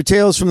 welcome to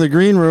Tales from the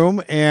Green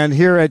Room and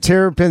here at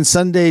Terrapin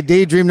Sunday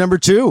Daydream number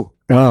 2.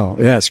 Oh,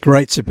 yeah. It's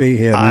great to be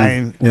here,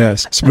 man.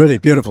 Yes. It's a really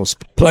beautiful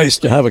place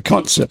to have a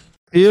concert.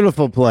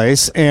 Beautiful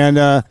place.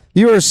 And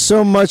you are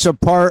so much a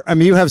part. I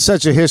mean, you have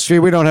such a history.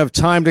 We don't have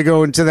time to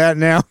go into that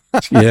now.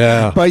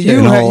 Yeah. But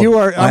you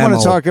are, I want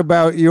to talk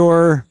about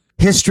your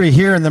history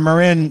here in the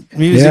Marin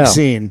music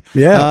scene.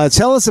 Yeah.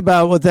 Tell us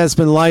about what that's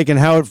been like and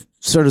how it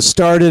sort of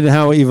started and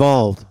how it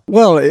evolved.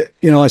 Well,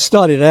 I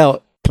started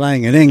out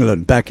playing in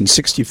England back in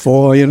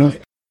 '64, and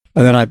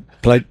then I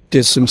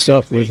did some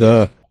stuff with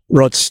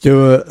Rod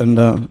Stewart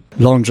and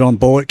Long John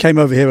Baldry. Came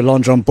over here with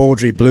Long John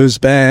Baldry Blues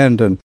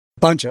Band and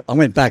I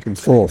went back and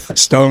forth.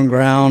 Stone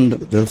Ground,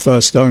 the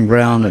first Stone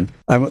Ground.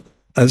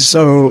 And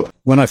so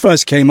when I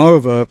first came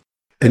over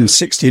in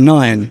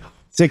 69.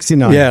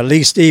 Yeah,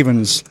 Lee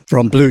Stevens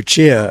from Blue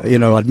Cheer,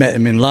 I'd met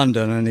him in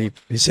London and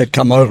he said,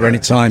 come over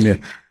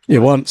anytime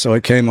you want. So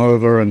I came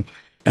over and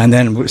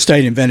then we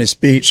stayed in Venice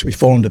Beach. We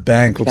formed a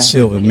band called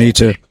Silver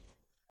Meter.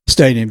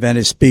 Stayed in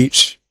Venice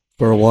Beach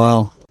for a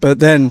while. But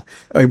then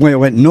I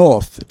went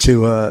north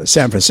to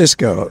San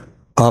Francisco.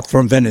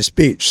 From Venice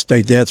Beach,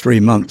 stayed there 3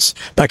 months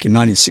back in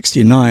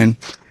 1969,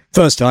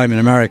 first time in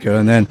America,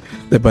 and then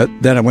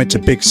I went to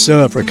Big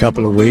Sur for a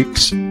couple of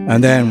weeks,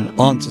 and then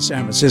on to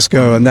San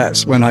Francisco, and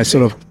that's when I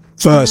sort of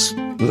first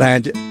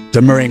landed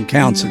to Marin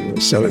County.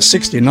 So it's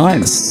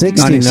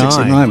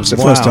 1969 was the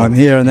first time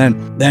here, and then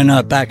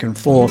back and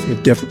forth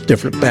with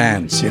different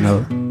bands,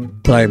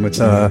 playing with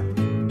all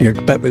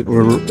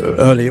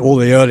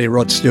the early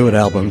Rod Stewart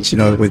albums,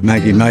 with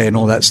Maggie May and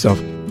all that stuff,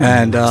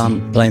 and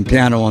playing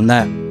piano on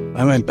that.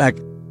 I went back,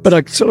 but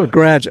I sort of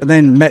graduated, and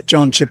then met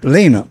John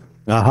Cipollina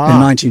in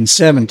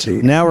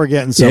 1970. Now we're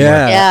getting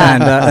somewhere.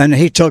 Yeah. And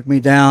he took me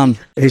down.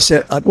 He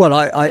said, I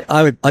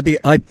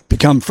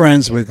become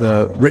friends with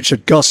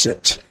Richard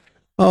Gossett.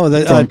 Oh,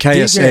 from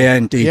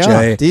KSAN DJ.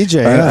 Yeah,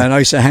 DJ. And I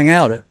used to hang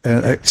out at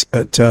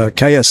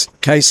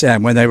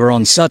KSAN when they were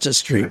on Sutter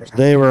Street.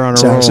 They were on a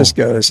San roll.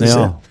 Francisco.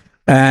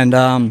 And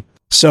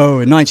so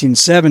in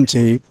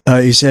 1970,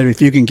 he said,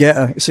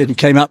 he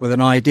came up with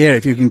an idea.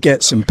 If you can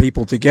get some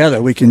people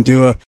together, we can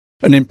do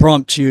an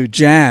impromptu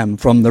jam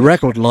from the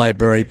record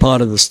library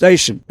part of the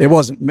station. It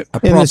wasn't a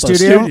proper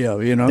studio,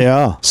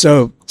 Yeah.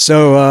 So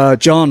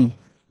John,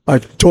 I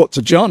talked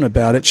to John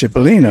about it,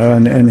 Cipollina,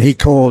 and he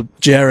called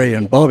Jerry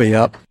and Bobby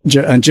up.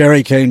 And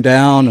Jerry came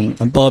down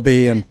and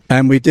Bobby, and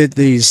we did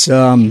these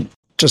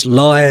just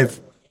live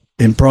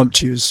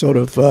impromptu sort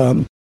of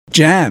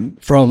jam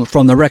from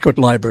the record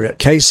library at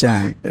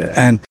KSAN,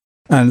 and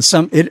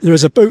there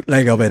was a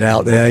bootleg of it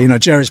out there.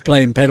 Jerry's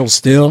playing pedal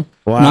steel,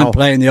 and I'm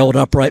playing the old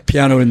upright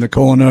piano in the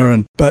corner,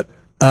 and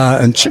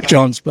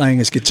John's playing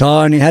his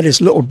guitar, and he had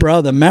his little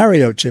brother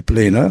Mario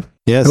Cipollina,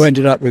 who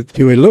ended up with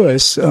Huey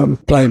Lewis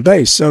playing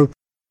bass. So,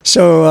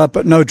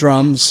 but no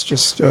drums,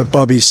 just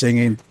Bobby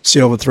singing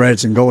Silver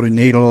Threads and Golden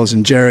Needles,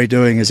 and Jerry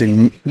doing his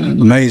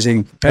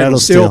amazing pedal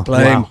steel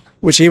playing,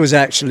 which he was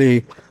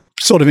actually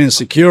sort of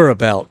insecure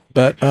about.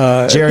 But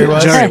Jerry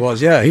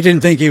was, yeah. He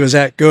didn't think he was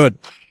that good,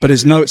 but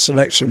his note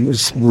selection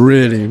was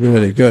really,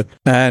 really good.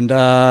 And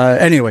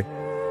anyway.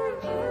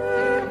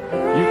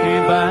 You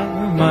can't buy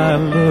my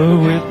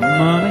love with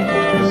money,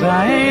 'cause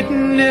I ain't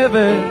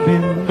never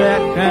been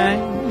that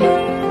kind.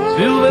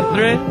 Silver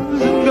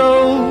threads and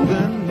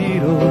golden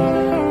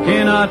needles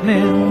cannot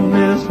mend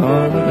this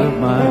heart of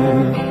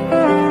mine.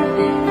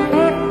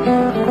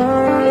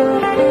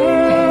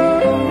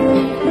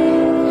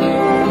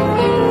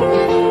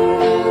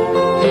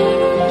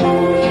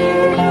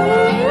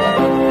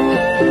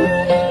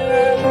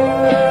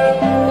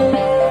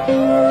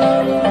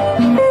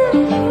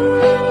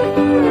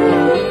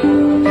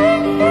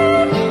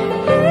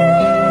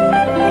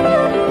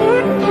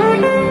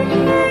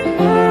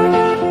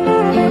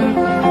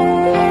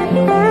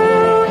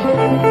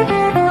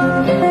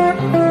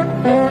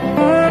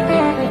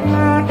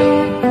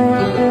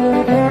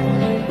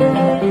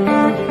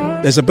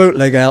 there's a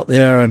bootleg out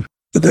there, and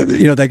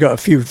they got a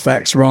few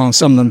facts wrong.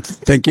 Some of them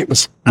think it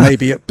was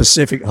maybe at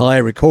Pacific High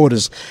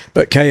Recorders,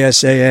 but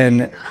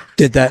KSAN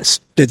did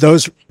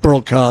those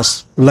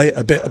broadcasts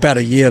about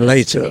a year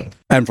later,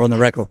 and from the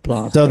record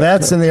plant. So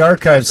that's in the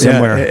archives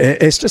somewhere.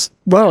 It's just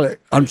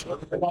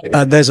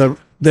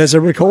there's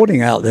a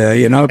recording out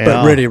there,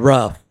 but really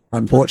rough.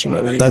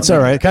 Unfortunately, that's all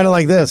right. Kind of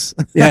like this.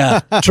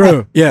 Yeah,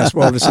 true. Yes.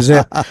 Well, this is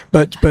it.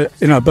 But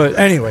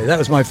anyway, that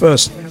was my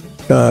first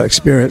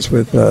experience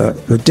with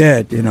the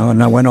Dead.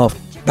 And I went off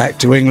back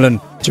to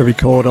England to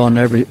record on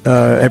Every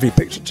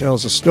Picture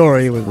Tells a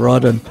Story with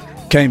Rod, and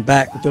came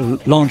back with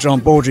the Long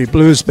John Baldry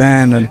Blues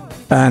Band, and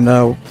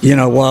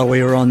while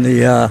we were on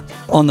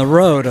the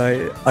road,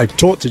 I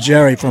talked to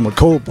Jerry from a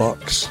call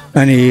box,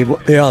 and he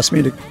asked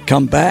me to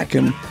come back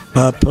and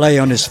play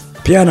on his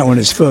piano on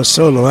his first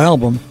solo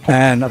album,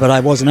 but I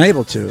wasn't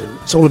able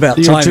to. It's all about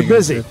timing. You're too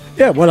busy.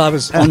 Yeah, well, I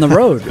was on the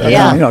road.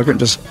 Yeah. I couldn't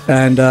just.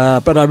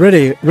 But I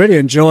really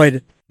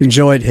enjoyed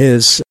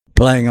his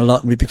playing a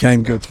lot, and we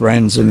became good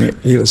friends. And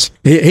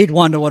he'd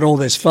wonder what all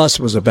this fuss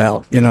was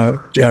about,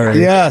 Jerry.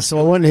 Yes,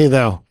 well, wouldn't he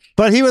though?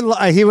 But he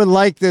would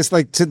like this,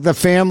 like to the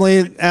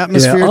family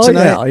atmosphere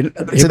tonight.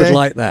 Yeah, he would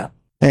like that.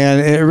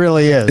 And it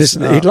really is.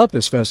 He'd love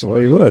this festival.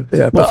 He would.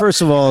 Yeah. Well,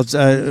 first of all,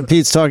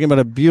 Pete's talking about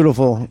a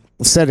beautiful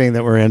setting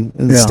that we're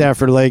in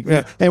Stafford Lake.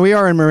 And we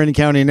are in Marin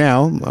County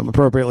now,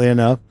 appropriately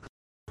enough.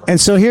 And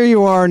so here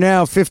you are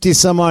now, 50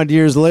 some odd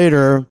years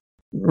later,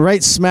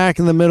 right smack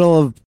in the middle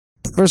of,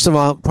 first of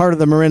all, part of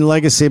the Marin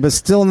legacy, but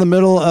still in the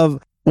middle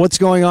of what's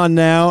going on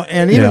now,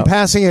 and even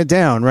passing it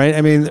down, right?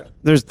 I mean,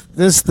 there's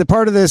this. The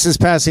part of this is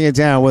passing it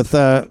down with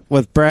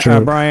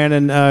Brian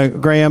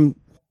and Graham.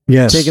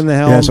 Yes, taking the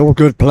helm. Yes, all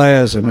good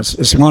players, and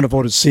it's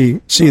wonderful to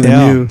see the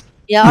new.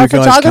 Yeah, our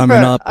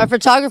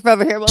photographer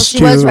over here. Well,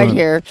 she was right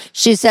here.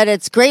 She said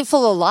it's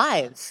grateful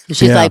alive.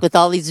 She's like, with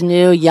all these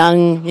new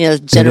young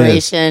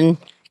generation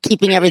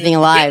keeping everything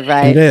alive,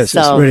 right? It is. So,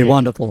 it's really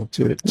wonderful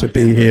to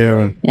be here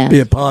and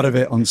be a part of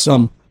it. On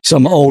some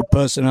old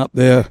person up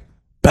there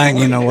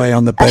banging away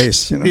on the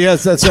bass.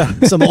 Yes, that's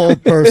some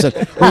old person.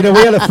 We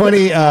had a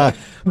funny.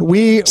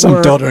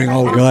 Doddering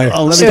old guy.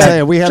 Oh, let me tell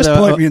you, we had just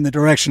point me in the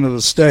direction of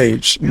the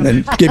stage and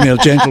then give me a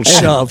gentle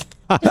shove.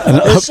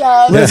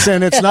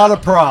 Listen, it's not a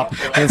prop.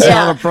 It's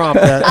not a prop,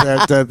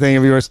 that thing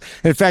of yours.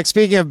 In fact,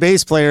 speaking of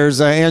bass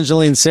players,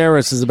 Angeline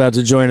Saris is about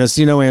to join us.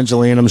 You know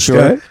Angeline, I'm sure.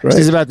 Okay, right.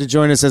 She's about to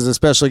join us as a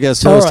special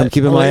guest host. I'm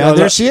keeping my eye on.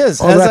 There she is.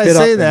 As I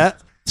say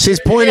that, she's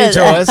pointing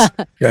to us.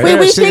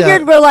 We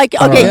figured we're like,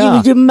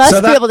 okay, you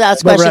must be able to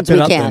ask questions. We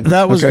can.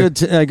 That was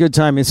good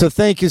timing. So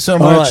thank you so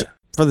much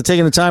for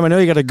taking the time. I know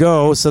you got to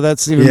go, so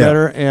that's even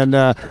better.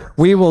 And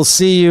we will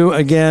see you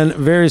again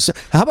very soon.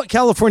 How about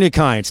California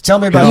Kind? Tell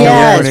me about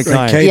California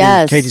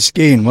Kind. Katie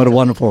Skeen, what a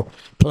wonderful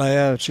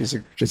player. She's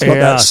got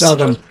that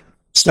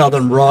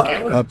southern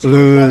rock,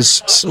 blues,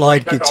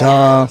 slide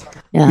guitar,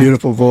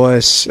 beautiful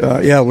voice.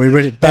 We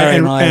really,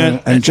 Barry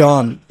and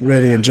John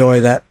really enjoy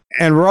that.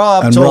 And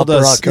Rob told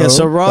us.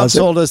 Rob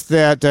told us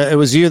that it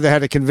was you that had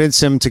to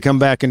convince him to come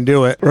back and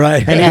do it.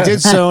 Right. And he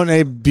did so in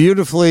a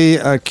beautifully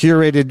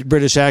curated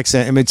British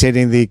accent,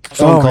 imitating the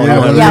phone call.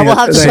 Yeah, we'll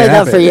have to play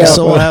that for you.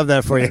 So we'll have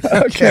that for you.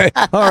 Okay.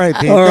 All right,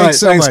 Pete. All right. Thanks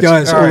so much,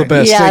 guys. All the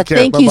best. Yeah, Take care.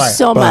 thank you Bye-bye.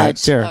 so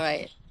much. Cheers. All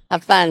right.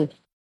 Have fun.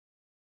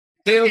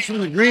 Tales from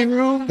the Green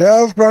Room.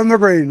 Tales from the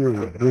Green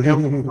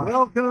Room.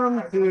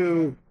 Welcome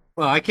to.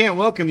 Well, I can't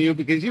welcome you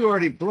because you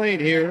already played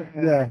here.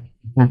 Yeah.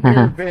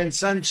 Your band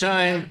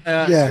Sunshine.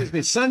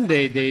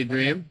 Sunday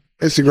Daydream.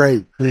 It's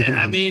great.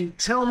 I mean,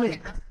 tell me,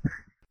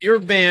 your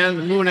band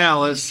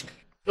Moonalice,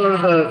 sort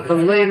of the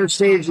later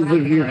stages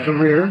of your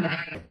career.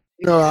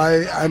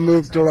 I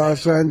moved to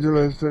Los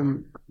Angeles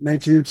in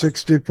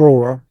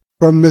 1964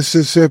 from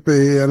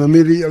Mississippi, and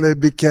immediately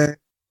began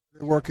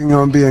working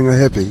on being a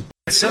hippie.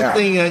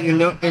 Something that you're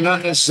not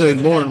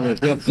necessarily born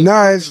with.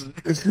 No,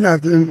 it's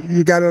nothing.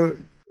 You got to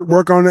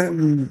work on it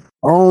and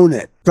own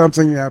it.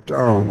 Something you have to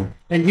own.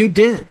 And you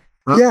did.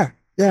 Huh?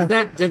 Yeah.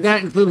 Did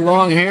that include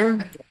long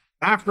hair?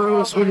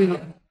 Afros?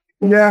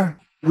 Yeah.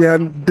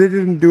 They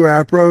didn't do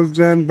afros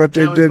then, but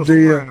they did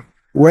the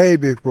way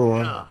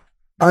before. Yeah.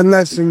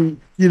 Unless, if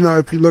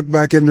you look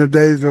back in the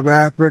days of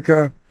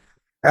Africa,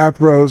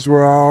 afros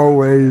were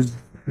always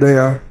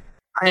there.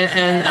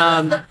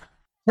 And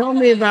tell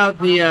me about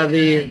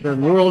the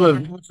world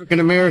of African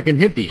American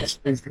hippies.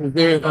 Is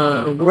there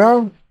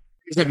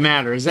does it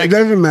matter? It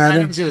doesn't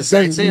matter. It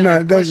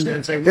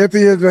doesn't. Hippie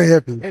is a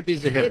hippie.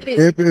 Hippie's a hippie.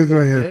 Hippie is a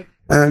hippie.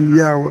 And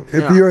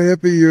if you're a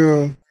hippie,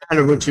 no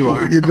matter what you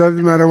are. It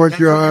doesn't matter what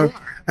you are.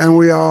 And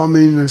we all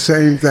mean the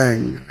same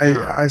thing.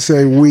 I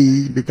say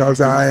we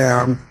because I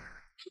am.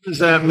 What does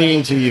that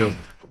mean to you?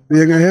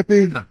 Being a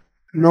hippie?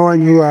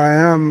 Knowing who I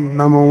am,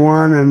 number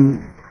one,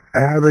 and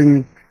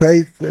having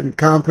faith and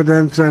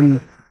confidence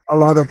in a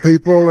lot of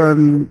people,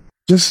 and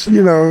just,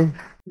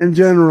 in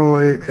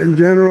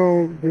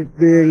general,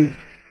 being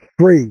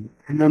free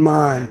in the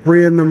mind.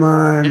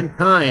 And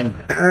kind.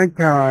 And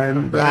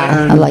kind.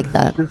 I like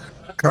that. Just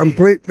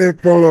completely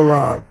full of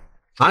love.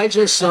 I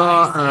just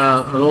saw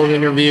an old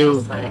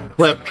interview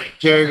clip.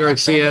 Jerry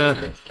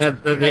Garcia,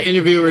 the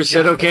interviewer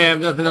said, "Okay, I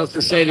have nothing else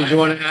to say. Did you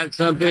want to add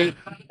something?"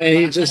 And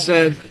he just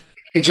said,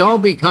 "Could you all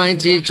be kind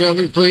to each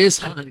other, please?"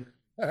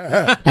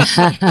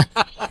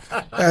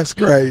 That's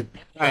great.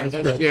 Right,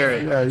 that's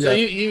Jerry. Yeah, So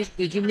yeah. you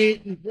did you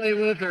meet and play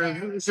with, or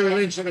what was the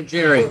relationship with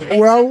Jerry?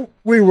 Well,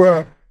 we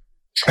were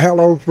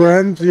hello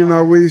friends. You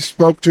know, we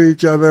spoke to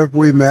each other if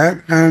we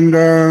met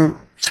and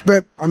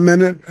spent a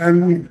minute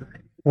and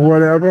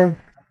whatever.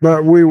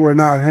 But we were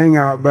not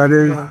hangout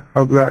buddies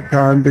of that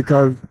kind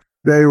because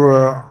they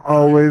were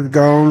always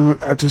gone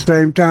at the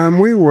same time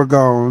we were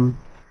gone.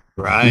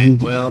 Right.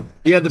 Well,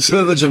 you had the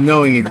privilege of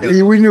knowing each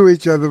other. We knew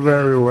each other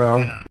very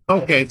well.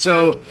 Okay,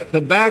 so the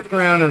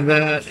background of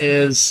that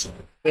is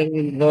getting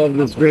involved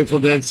with Grateful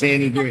Dead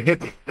scene and you're a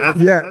hippie. That's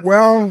the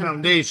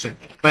foundation.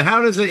 But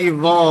how does it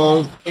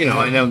evolve? You know,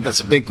 I know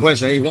that's a big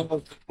question. It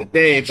evolved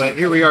today, but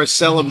here we are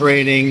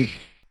celebrating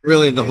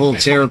really the whole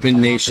Terrapin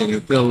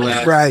Nation.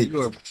 Right.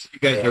 You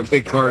guys are a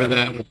big part of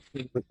that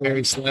with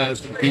Barry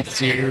Slash and Pete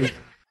Sears,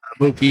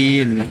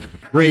 Mookie and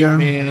Great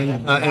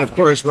Man, and of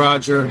course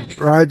Roger.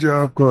 Roger,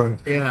 of course.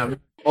 Yeah,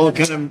 all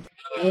kind of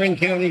Marin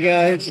County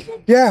guys.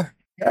 Yeah,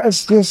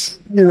 it's just,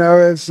 you know,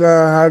 it's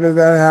how did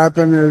that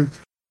happen is,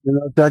 you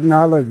know,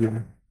 technology.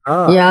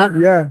 Oh. Yeah.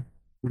 Yeah.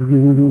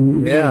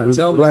 Yeah, Just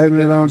blame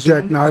it on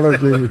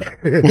technology.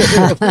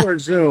 Or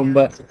Zoom,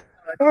 but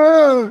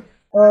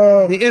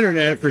the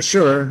internet for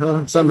sure.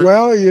 Huh?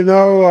 Well, you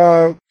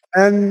know,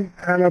 and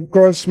of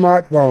course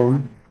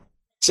smartphone.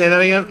 Say that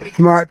again.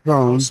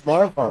 Smartphone.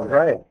 Smartphone,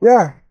 right?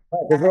 Yeah.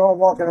 Because they're all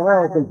walking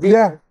around with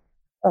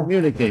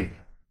communicate.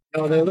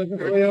 Oh, they're looking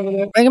for you over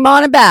there. Bring him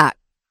on back.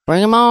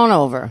 Bring him on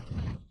over.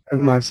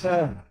 That's my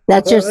son.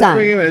 That's your son.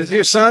 Is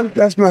your son?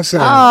 That's my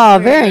son.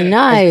 Oh, very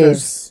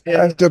nice.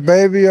 That's the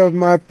baby of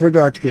my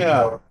production.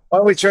 Yeah. Why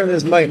don't we turn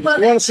this mic? You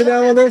want to sit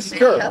down with this?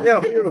 Sure. Yeah,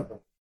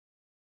 beautiful.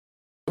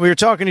 We were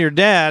talking to your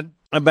dad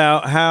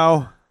about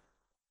how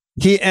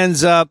he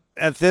ends up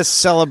at this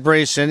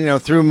celebration, you know,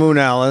 through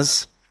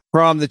Moonalice,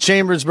 from the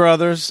Chambers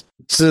Brothers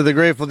to the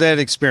Grateful Dead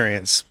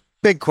experience.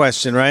 Big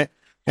question, right?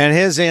 And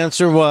his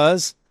answer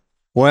was,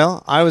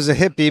 well, I was a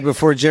hippie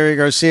before Jerry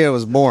Garcia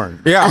was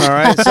born. Yeah. All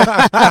right. So,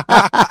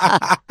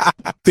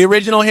 the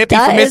original hippie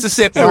That from is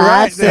Mississippi.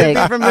 right. The classic.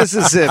 hippie from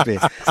Mississippi.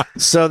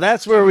 So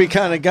that's where we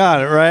kind of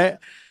got it, right?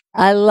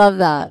 I love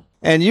that.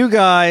 And you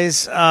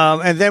guys,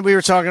 and then we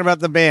were talking about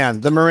the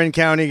band, the Marin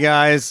County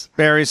guys,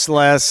 Barry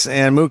Sless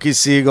and Mookie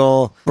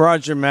Siegel,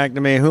 Roger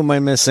McNamee. Who am I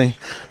missing?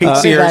 Pete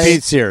Sears.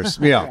 Pete Sears.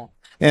 Yeah.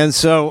 And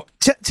so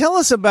tell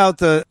us about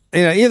the,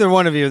 you know, either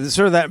one of you,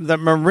 sort of that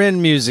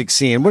Marin music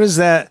scene. What does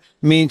that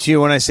mean to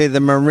you when I say the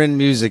Marin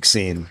music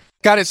scene?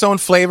 Got its own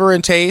flavor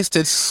and taste.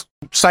 It's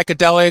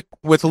psychedelic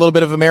with a little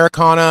bit of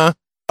Americana,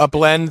 a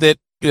blend that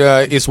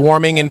is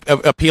warming and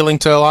appealing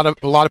to a lot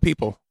of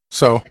people.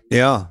 So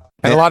yeah.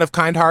 And a lot of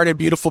kind-hearted,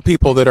 beautiful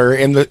people that are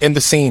in the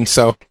scene.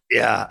 So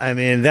yeah, I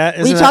mean that.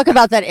 We talk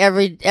about that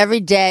every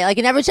day. Like,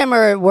 and every time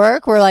we're at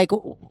work, we're like,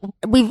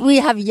 we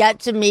have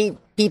yet to meet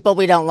people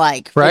we don't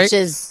like, right? Which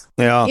is,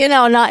 yeah, you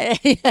know, not.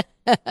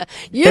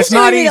 It's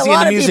not easy in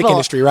the music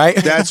industry, right?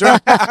 That's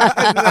right.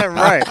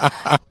 Right.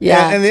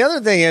 Yeah. And the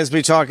other thing is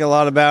we talk a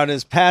lot about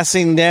is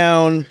passing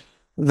down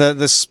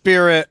the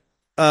spirit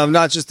of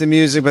not just the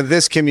music, but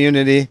this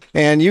community.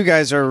 And you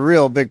guys are a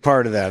real big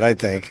part of that, I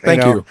think.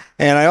 Thank you.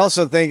 And I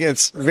also think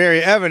it's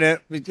very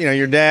evident, you know,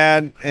 your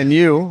dad and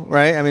you,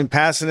 right? I mean,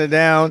 passing it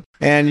down,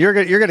 and you're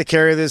going to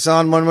carry this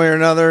on one way or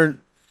another.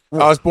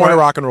 I was born to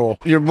rock and roll.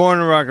 You're born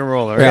a rock and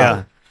roller.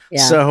 Yeah.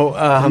 Yeah. So,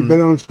 He's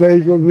been on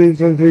stage with me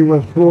since he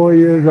was 4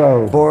 years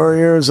old. 4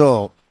 years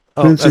old.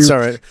 Oh, that's all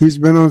right. He's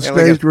been on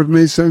stage with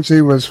me since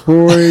he was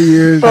 4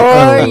 years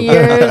 4 old.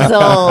 years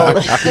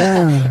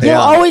old. You'll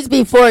always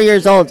be 4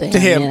 years old to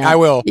him. I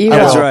will. You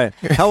That's will. right.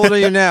 How old are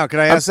you now? Can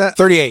I ask that?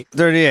 38.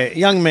 38.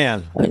 Young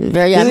man.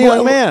 Very He's young. a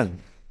young man.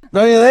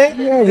 Don't you think?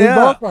 Yeah, we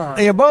both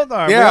are. You both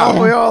are. Yeah.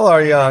 We all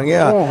are young.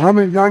 Yeah. Oh, how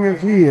many young is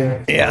he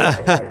is?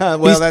 Yeah.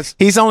 Well,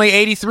 he's only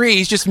 83.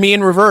 He's just me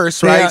in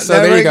reverse, right? Yeah, So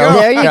there you we go.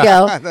 There you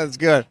go. That's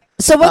good.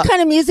 So what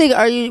kind of music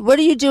what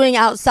are you doing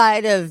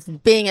outside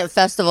of being at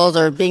festivals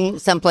or being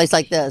someplace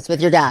like this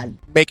with your dad?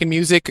 Making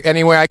music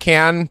any way I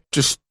can.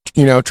 Just,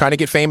 you know, trying to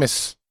get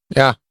famous.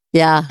 Yeah.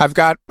 Yeah. I've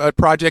got a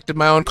project of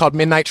my own called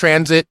Midnight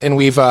Transit, and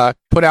we've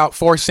put out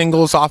 4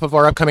 singles off of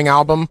our upcoming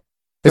album.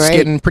 It's Great.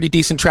 getting pretty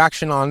decent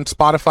traction on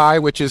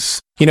Spotify, which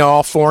is, you know,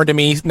 all foreign to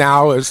me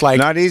now. It's like,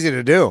 Not easy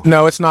to do.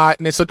 no, it's not.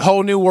 And it's a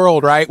whole new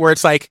world, right? Where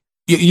it's like,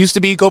 it used to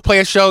be go play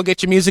a show,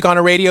 get your music on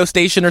a radio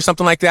station or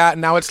something like that.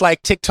 And now it's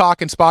like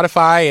TikTok and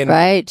Spotify and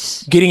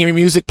Right. getting your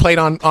music played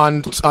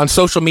on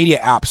social media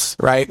apps,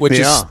 right? Which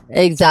is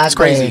Exactly.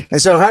 crazy.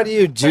 And so how do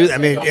you do I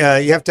mean,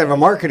 you have to have a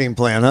marketing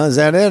plan, huh? Is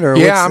that it? Or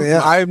Yeah,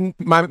 what's- I'm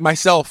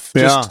myself.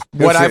 Yeah, Just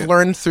good what for I've you.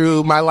 learned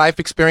through my life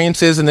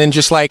experiences, and then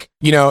just like,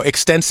 you know,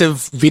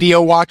 extensive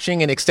video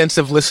watching and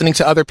extensive listening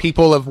to other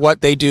people of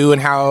what they do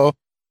and how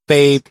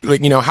they,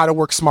 like, you know, how to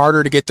work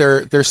smarter to get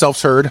their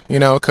selves heard. You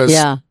know, because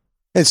Yeah.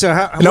 And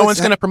so no one's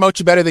going to promote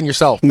you better than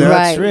yourself. No,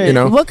 that's right. You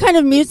know, What kind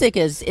of music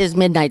is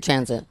Midnight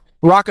Transit?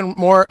 rock and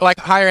more like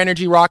higher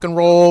energy rock and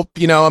roll.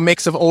 You know, a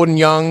mix of old and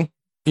young.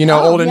 You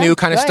know, old and new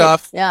kind of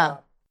stuff. Yeah.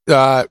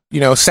 You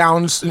know,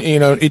 sounds. You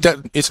know,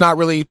 it's not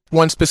really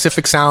one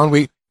specific sound.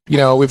 We've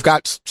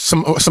got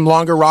some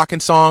longer rockin'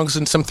 songs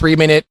and some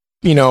 3-minute,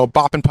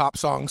 bop and pop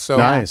songs. So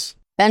nice.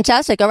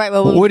 Fantastic. All right.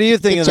 Well, what do you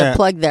think of that?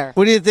 Plug there.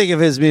 What do you think of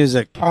his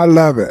music? I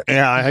love it.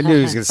 Yeah, I knew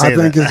he was going to say that.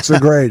 I think it's the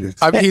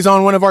greatest. He's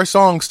on one of our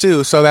songs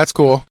too, so that's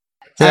cool.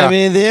 Yeah. I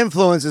mean, the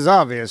influence is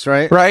obvious,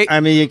 right? Right. I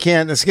mean, you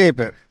can't escape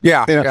it.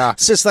 Yeah. Yeah.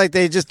 It's just like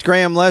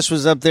Graham Lesh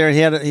was up there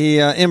and he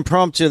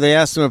impromptu, they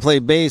asked him to play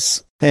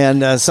bass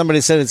and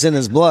somebody said it's in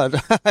his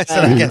blood. I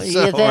said, I guess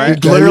so, right?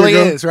 It literally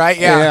is, right?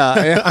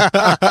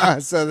 Yeah. Yeah.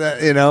 So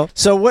that,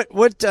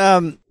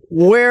 so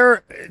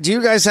where do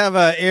you guys have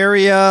an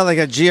area, like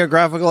a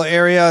geographical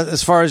area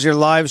as far as your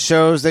live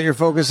shows that you're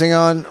focusing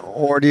on?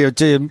 Or do you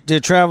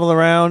travel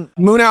around?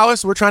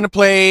 Moonalice, we're trying to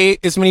play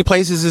as many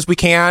places as we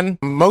can.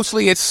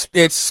 Mostly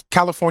it's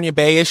California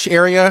Bay-ish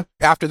area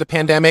after the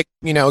pandemic,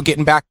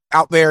 getting back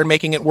out there and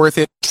making it worth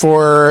it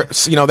for,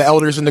 the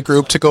elders in the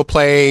group to go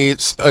play,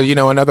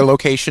 another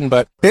location.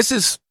 But this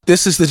is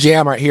the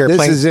jam right here.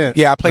 This is it.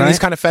 Yeah, playing these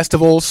kind of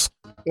festivals.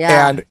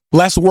 Yeah. And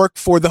less work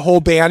for the whole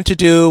band to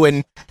do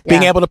and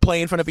being able to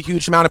play in front of a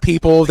huge amount of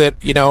people that,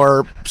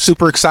 are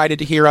super excited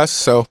to hear us.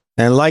 So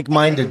and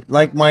like-minded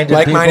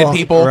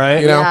people,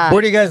 right?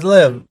 Where do you guys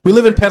live? We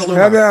live in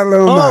Petaluma.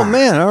 Oh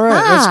man, all right,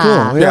 that's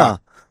cool. Yeah.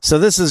 So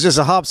this is just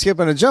a hop, skip,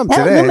 and a jump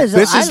today.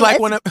 This is like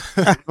one of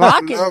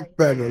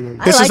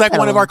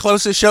one of our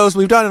closest shows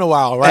we've done in a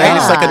while, right? Yeah.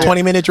 It's like a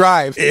 20-minute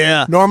drive.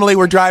 Yeah. Normally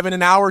we're driving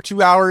an hour,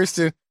 2 hours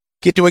to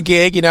get to a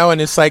gig, and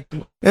it's like,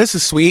 this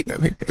is sweet.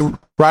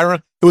 Right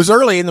around. It was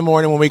early in the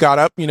morning when we got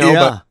up,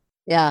 but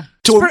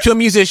to a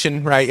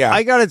musician, right? Yeah.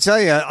 I got to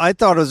tell you, I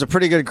thought it was a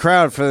pretty good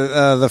crowd for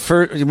the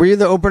first. Were you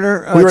the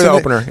opener? We were the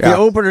opener. Yeah. The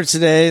opener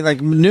today,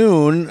 like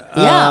noon.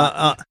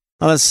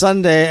 On a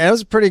Sunday, and it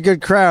was a pretty good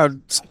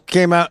crowd.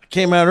 Came out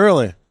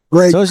early.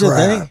 Great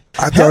crowd.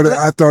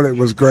 I thought it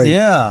was great.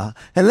 Yeah.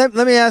 And let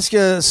me ask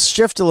you,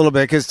 shift a little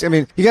bit, because, I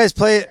mean,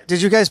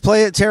 did you guys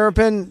play at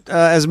Terrapin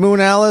as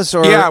Moonalice?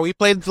 Or? Yeah, we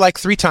played like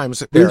 3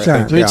 times. There,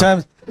 Three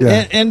times?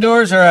 Yeah.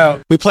 Indoors or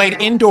out? We played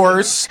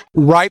indoors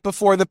right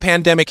before the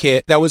pandemic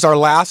hit. That was our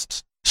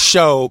last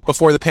show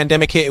before the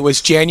pandemic hit. It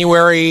was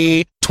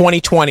January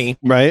 2020.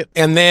 Right.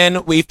 And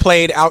then we've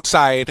played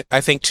outside, I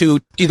think,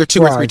 either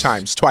two or 3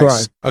 times.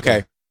 Twice.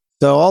 Okay.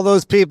 So all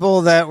those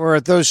people that were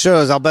at those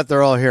shows, I'll bet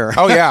they're all here.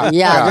 Oh, yeah.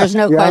 Yeah, there's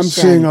no question. I'm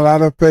seeing a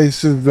lot of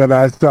faces that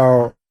I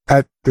saw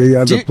at the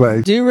other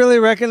place. Do you really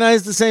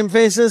recognize the same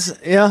faces?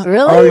 Yeah.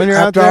 Really? When you're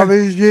out there? All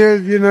these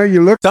years,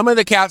 you look. Some of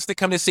the cats that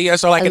come to see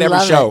us are like at every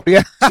show.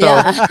 Yeah.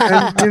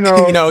 And,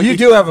 you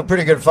do have a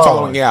pretty good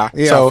following. Yeah.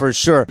 Yeah, for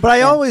sure. But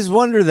I always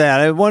wonder that.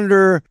 I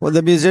wonder with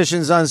the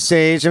musicians on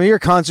stage. I mean, you're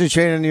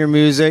concentrating on your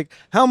music.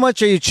 How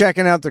much are you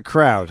checking out the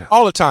crowd?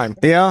 All the time.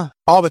 Yeah.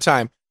 All the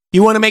time.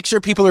 You want to make sure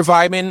people are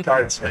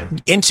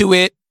vibing into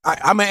it.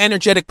 I'm an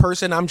energetic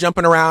person. I'm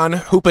jumping around,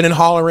 hooping and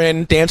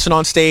hollering, dancing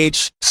on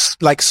stage,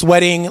 like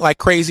sweating like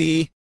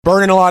crazy,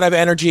 burning a lot of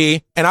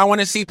energy. And I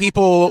want to see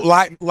people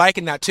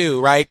liking that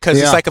too, right?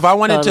 Because it's like if I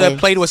wanted to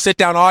play to a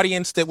sit-down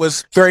audience that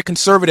was very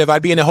conservative,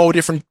 I'd be in a whole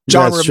different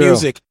genre of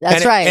music.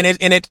 That's right.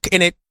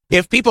 And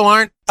if people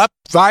aren't up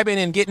vibing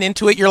and getting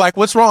into it, you're like,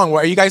 what's wrong?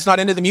 Are you guys not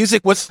into the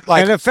music? What's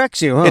like? It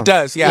affects you, huh? It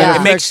does, yeah.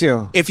 It makes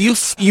you. If you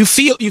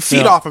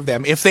feed off of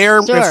them. If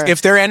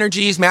their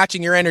energy is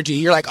matching your energy,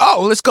 you're like,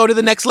 oh, let's go to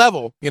the next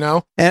level.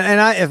 And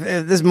if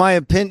this is my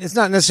opinion, it's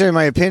not necessarily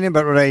my opinion,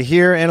 but what I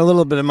hear and a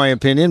little bit of my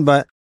opinion,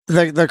 but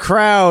the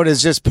crowd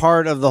is just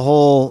part of the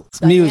whole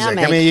music.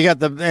 I mean, you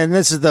got and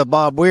this is the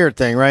Bob Weir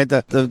thing, right?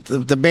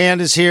 The band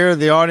is here,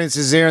 the audience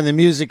is there, and the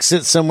music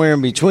sits somewhere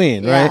in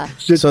between, right?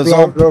 So it's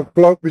all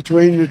float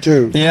between the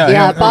two.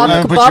 Yeah.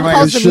 Bob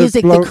calls the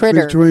music the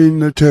critter. Between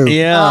the two.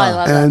 Yeah. Oh, I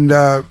love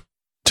that.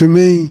 To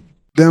me,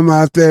 them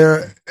out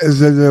there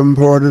is as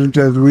important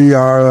as we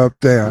are up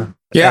there.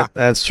 Yeah,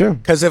 that's true.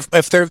 Because if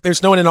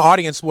there's no one in the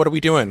audience, what are we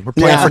doing? We're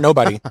playing for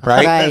nobody,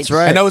 right? That's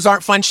right. And those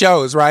aren't fun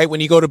shows, right?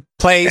 When you go to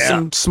play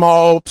some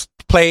small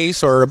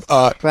place or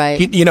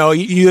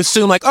you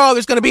assume like, oh,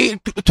 there's going to be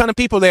a ton of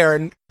people there,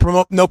 and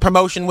no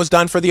promotion was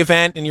done for the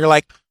event, and you're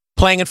like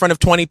playing in front of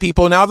 20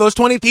 people. Now those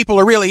 20 people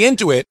are really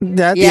into it.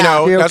 That's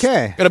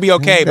okay. It'll be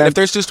okay. But if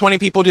there's just 20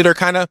 people that are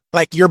kind of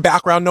like your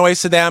background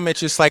noise to them, it's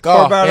just like,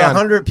 or about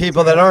 100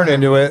 people that aren't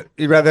into it.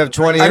 You'd rather have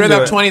 20. I'd rather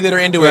have 20 that are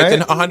into it than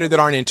 100 that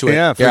aren't into it.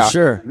 Yeah, for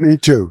sure. Me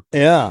too.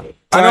 Yeah.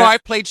 I know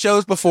I've played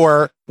shows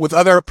before with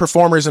other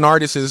performers and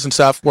artists and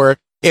stuff where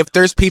if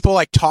there's people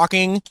like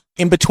talking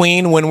in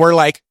between when we're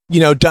like,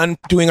 done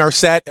doing our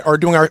set or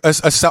doing a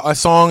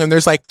song, and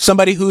there's like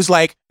somebody who's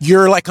like,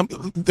 you're like,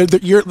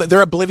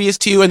 they're oblivious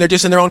to you and they're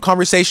just in their own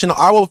conversation,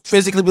 I will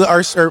physically be,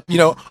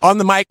 on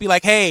the mic be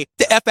like, hey,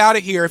 the F out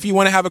of here. If you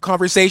want to have a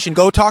conversation,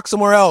 go talk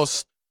somewhere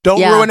else. Don't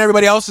ruin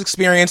everybody else's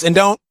experience and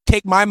don't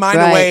take my mind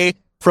away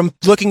from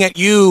looking at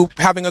you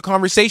having a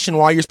conversation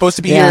while you're supposed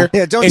to be here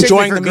don't enjoying take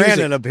me the for music.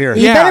 granted up here.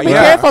 You better be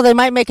careful. They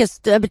might make a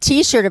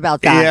T-shirt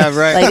about that. Yeah,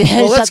 right. Like,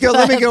 well, let's shut go. the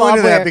Let me go Bob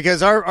into that Weir.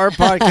 because our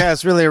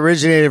podcast really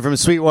originated from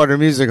Sweetwater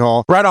Music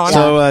Hall. Right on.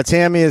 So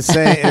Tammy is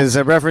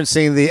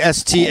referencing the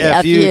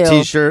STFU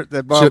T-shirt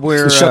that Bob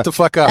Weir. Shut the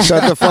fuck up.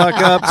 Shut the fuck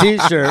up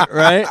T-shirt,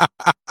 right?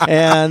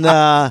 And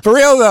for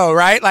real though,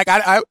 right? Like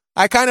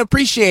I kind of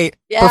appreciate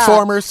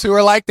performers who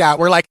are like that.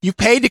 We're like, you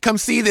paid to come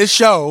see this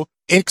show.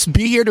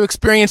 Be here to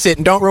experience it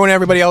and don't ruin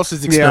everybody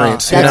else's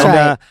experience. That's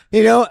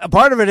right.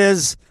 Part of it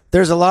is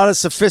there's a lot of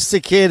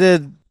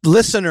sophisticated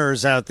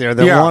listeners out there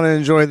that want to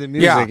enjoy the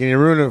music and you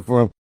ruin it for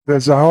them.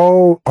 There's a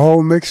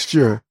whole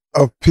mixture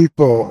of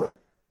people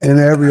in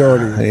every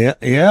audience.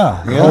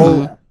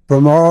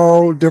 From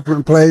all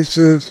different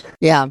places.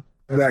 Yeah.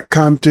 That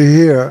come to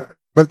hear,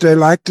 but they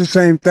like the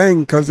same thing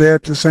because they're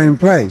at the same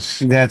place.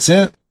 That's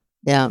it.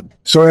 Yeah.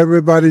 So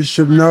everybody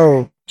should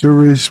know to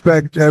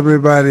respect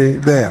everybody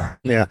there.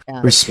 Yeah.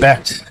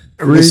 Respect.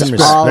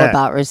 All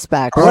about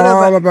respect.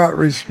 All about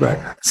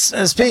respect.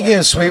 Speaking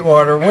of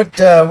Sweetwater, what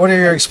are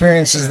your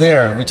experiences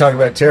there? We talked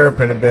about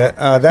Terrapin a bit.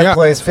 That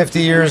place,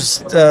 50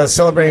 years,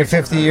 celebrating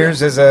 50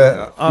 years as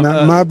a...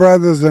 Now, my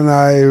brothers and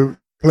I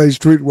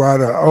played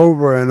Sweetwater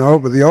over and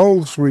over, the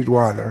old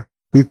Sweetwater,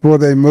 before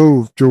they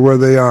moved to where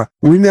they are.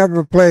 We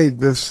never played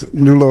this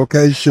new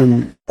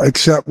location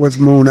except with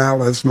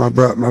Moonalice,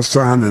 my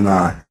son and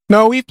I.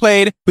 No, we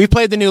played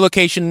the new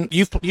location.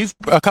 You've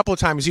a couple of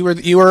times. You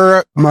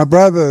were my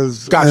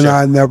brothers and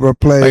I never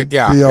played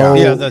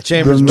the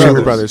Chambers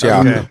Brothers.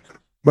 Yeah. Okay.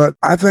 But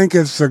I think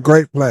it's a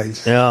great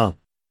place. Yeah.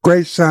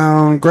 Great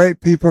sound,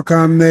 great people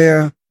come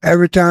there.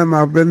 Every time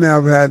I've been there,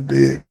 I've had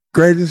the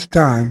greatest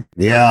time.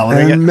 Yeah.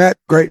 And met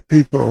great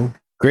people.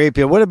 Great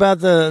people. What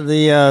about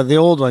the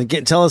old one?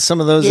 Tell us some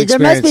of those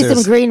experiences. There must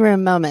be some green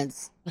room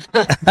moments.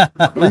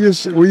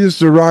 we used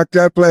to rock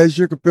that place.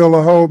 You could feel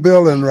the whole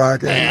building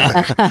rocking.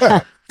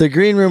 The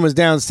green room was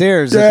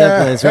downstairs at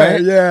that place,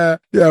 right? Yeah.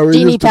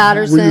 Jeannie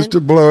Patterson. We used to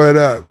blow it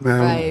up,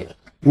 man. Right.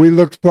 We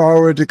looked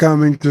forward to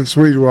coming to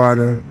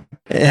Sweetwater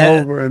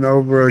over and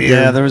over again.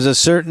 Yeah, there was a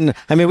certain...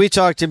 I mean, we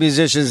talk to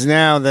musicians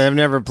now that have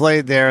never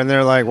played there, and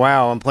they're like,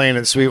 wow, I'm playing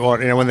at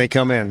Sweetwater, when they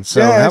come in.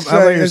 So how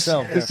about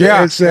yourself?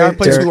 I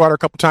played Sweetwater a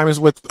couple times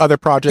with other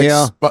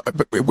projects, but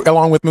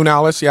along with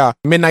Moonalice,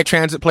 Midnight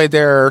Transit played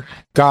there,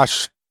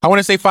 gosh... I want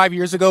to say 5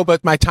 years ago,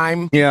 but my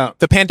time,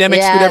 the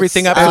pandemic screwed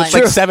everything up. It was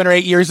like 7 or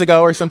 8 years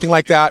ago or something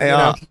like that.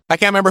 Yeah. I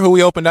can't remember who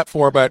we opened up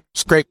for, but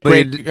it's great.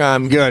 Good.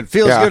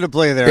 Feels good to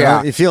play there. Yeah.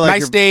 Huh? You feel like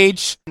nice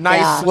stage,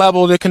 nice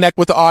level to connect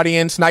with the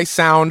audience, nice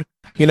sound.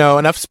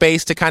 Enough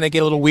space to kind of get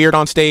a little weird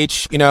on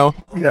stage.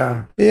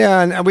 Yeah,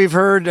 and we've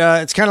heard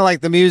it's kind of like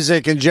the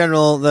music in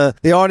general.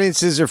 The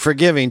audiences are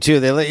forgiving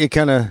too. They let you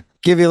kind of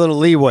give you a little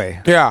leeway.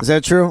 Yeah, is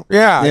that true?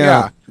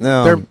 Yeah.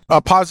 No.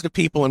 They're positive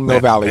people in Mill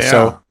Valley.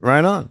 So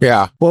right on.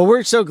 Yeah. Well,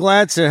 we're so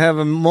glad to have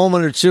a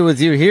moment or two with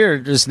you here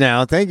just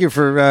now. Thank you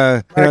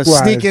for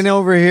sneaking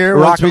over here.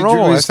 Rock and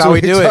roll. That's how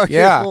we do it.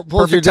 Yeah.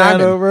 Pulled your dad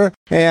over.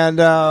 And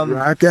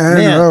rock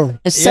and roll.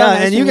 It's so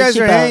nice and you guys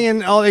are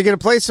hanging. Are you going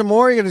to play some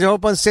more? Are you going to go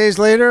up on stage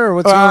later? Or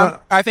what's going on?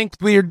 I think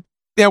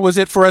that was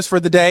it for us for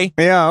the day.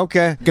 Yeah,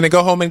 okay. Gonna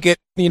go home and get,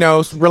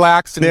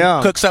 relaxed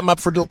and cook something up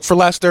for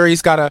Lester.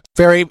 He's got a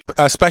very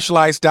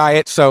specialized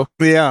diet, so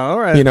all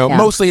right.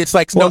 Mostly it's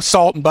like no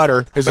salt and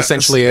butter is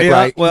essentially it,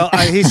 right? Well,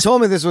 he's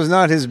told me this was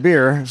not his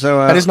beer,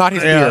 so that is not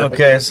his beer.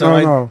 Okay,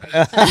 so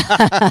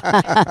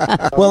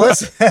well,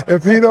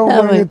 if he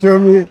don't bring it to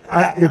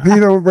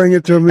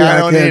me,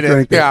 I can't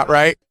drink it. Yeah,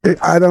 right.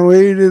 I don't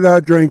eat it, I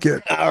drink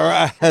it. All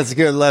right, that's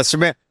good, Lester.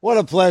 Man, what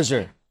a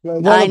pleasure.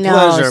 What I a know.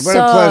 pleasure. What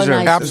a pleasure.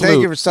 Nice. Absolutely.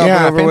 Thank you for stopping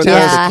over with us.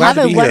 Yeah, have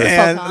a wonderful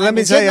and time. let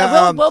me tell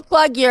you, we'll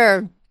plug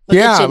your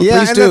Yeah, kitchen.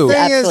 please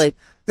do.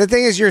 The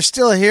thing is, you're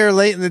still here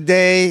late in the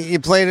day.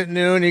 You played at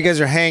noon. You guys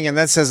are hanging.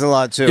 That says a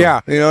lot, too.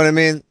 Yeah. You know what I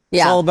mean?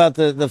 Yeah. It's all about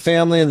the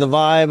family and the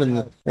vibe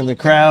and the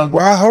crowd.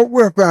 Well, I hope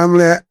we're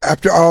family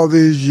after all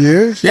these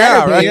years.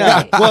 Yeah, right.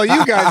 Yeah. Well,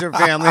 you guys are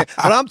family,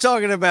 but I'm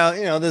talking about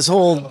this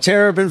whole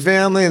Terrapin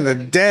family and the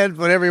Dead,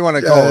 whatever you want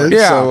to call it.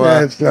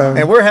 Yeah. So,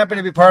 and we're happy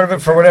to be part of it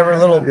for whatever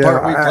little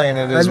part we play in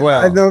it as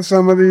well. I know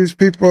some of these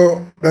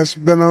people that's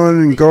been on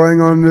and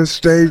going on this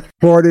stage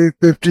 40,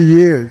 50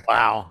 years.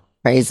 Wow.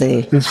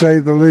 Crazy. To say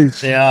the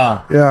least.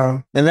 Yeah.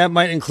 Yeah. And that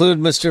might include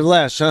Mr.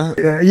 Lesh, huh?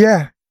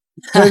 Yeah.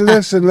 Hey,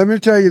 listen, let me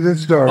tell you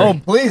this story. Oh,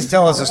 please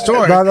tell us a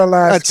story. About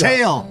Alaska. A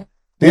tale.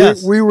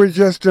 Yes. We were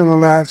just in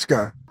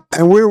Alaska,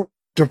 and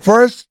the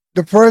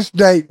first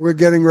date we're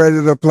getting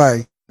ready to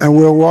play, and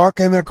we're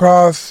walking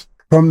across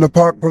from the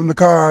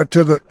car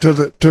to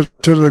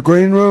the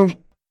green room,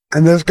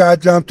 and this guy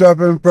jumped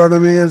up in front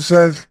of me and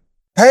says,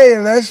 "Hey,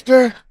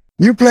 Lester,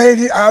 you played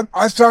here.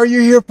 I saw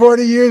you here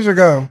 40 years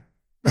ago."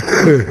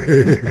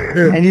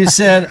 And you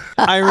said,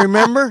 "I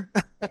remember."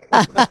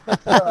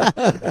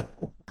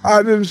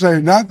 I didn't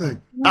say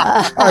nothing.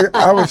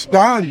 I was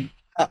stunned.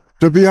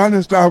 To be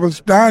honest, I was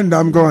stunned.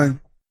 I'm going,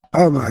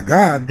 oh my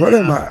God, what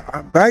am I?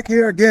 I'm back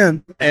here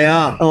again.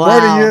 Yeah.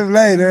 40 years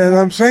later, and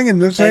I'm singing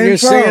the same you're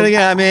song. singing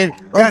again. I mean,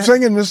 I'm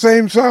singing the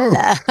same song.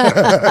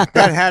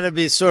 that had to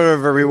be sort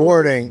of a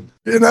rewarding.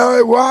 It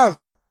was.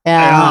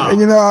 Yeah.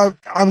 And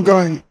I'm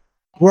going,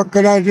 what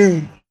could I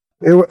do?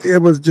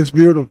 It was just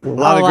beautiful. A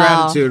lot of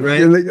gratitude, right?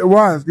 It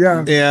was,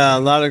 yeah. Yeah, a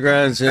lot of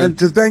gratitude. And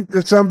to think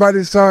that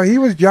somebody saw, he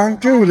was young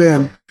too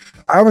then.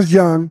 I was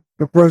young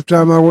the first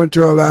time I went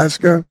to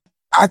Alaska.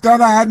 I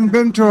thought I hadn't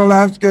been to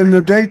Alaska in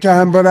the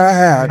daytime, but I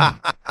had.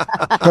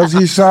 Because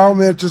he saw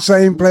me at the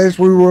same place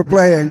we were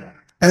playing.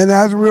 And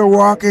as we were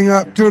walking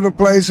up to the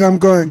place, I'm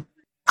going,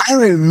 I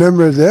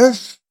remember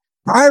this.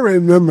 I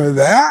remember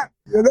that.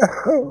 And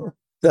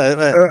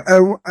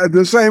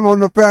the same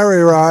on the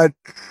ferry ride.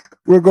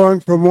 We're going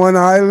from one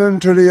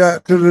island to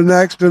the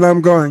next, and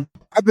I'm going,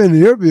 I've been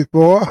here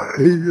before,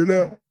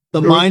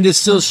 The mind is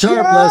still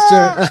sharp,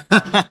 Lester.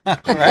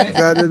 Right?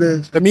 That it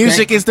is. The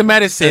music is the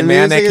medicine,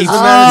 man. That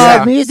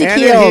keeps music and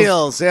heals. It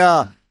heals,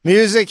 yeah.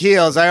 Music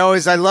heals.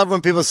 I love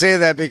when people say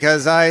that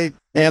because I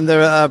am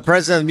the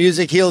president of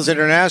Music Heals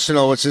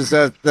International, which is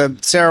the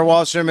Sarah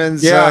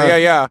Wasserman's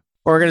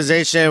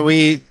organization.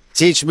 We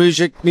teach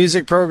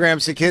music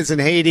programs to kids in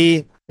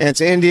Haiti and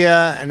to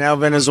India and now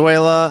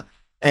Venezuela.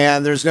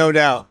 And there's no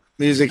doubt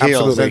music heals.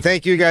 Absolutely. And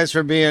thank you guys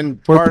for being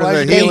part of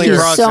the healing you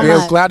process. so We're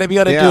much. glad to be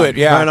able to do it.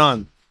 Yeah. Right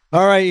on.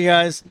 All right, you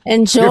guys.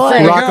 Enjoy. You're free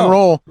to Rock go. and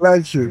roll.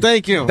 Bless you.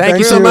 Thank you. Thank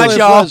you so Really much, a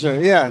y'all. pleasure.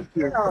 Yeah.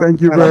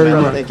 Thank you very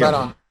much. Thank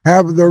you.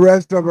 Have the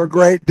rest of a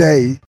great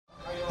day.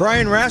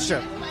 Brian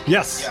Rasha.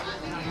 Yes.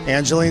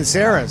 Angeline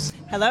Saras.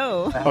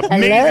 Hello.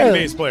 Amazing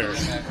bass player.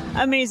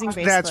 Amazing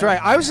bass That's player.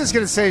 right. I was just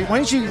going to say, why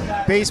don't you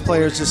bass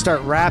players just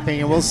start rapping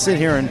and we'll sit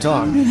here and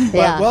talk.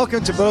 But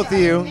welcome to both of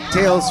you.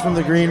 Tales from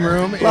the Green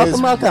Room.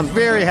 Welcome.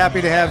 Very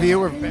happy to have you.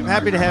 We're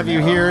happy to have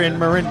you here in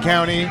Marin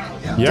County,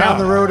 down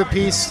the road a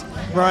piece,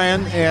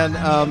 Brian. And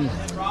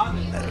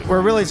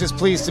we're really just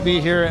pleased to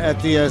be here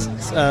at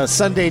the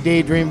Sunday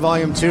Daydream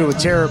Volume 2 with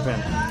Terrapin.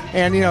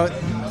 And,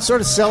 sort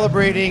of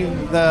celebrating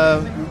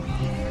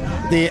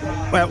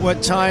at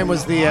what time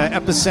was the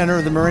epicenter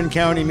of the Marin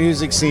County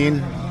music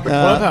scene. The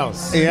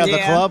clubhouse.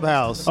 The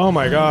clubhouse. Oh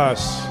my gosh.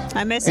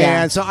 I miss it.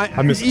 And so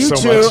I miss you it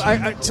so two,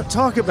 much.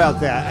 Talk about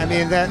that. I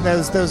mean,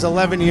 those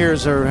 11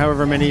 years or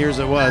however many years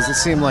it was, it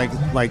seemed like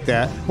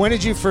that. When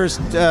did you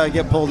first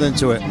get pulled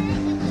into it,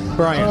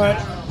 Brian?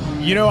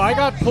 I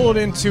got pulled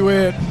into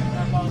it.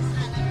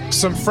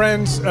 Some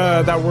friends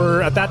that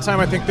were, at that time,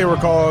 I think they were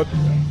called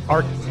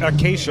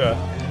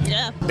Acacia.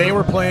 Yeah. They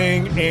were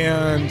playing,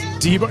 and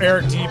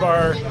Eric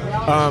Debar,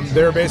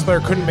 their bass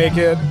player, couldn't make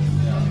it.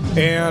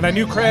 And I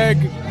knew Craig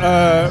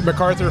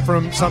MacArthur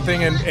from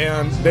something,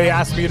 and they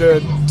asked me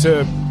to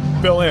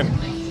fill in.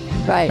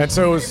 Right. And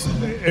so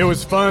it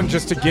was fun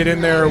just to get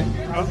in there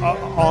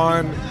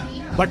on.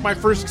 Like, my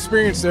first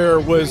experience there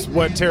was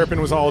what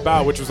Terrapin was all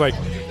about, which was like,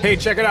 hey,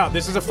 check it out.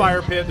 This is a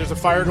fire pit. There's a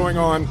fire going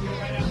on.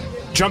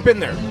 Jump in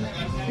there.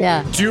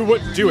 Yeah. Do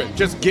it.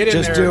 Just get in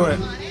there. Just do it.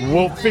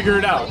 We'll figure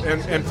it out.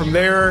 And from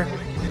there,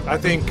 I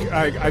think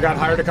I got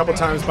hired a couple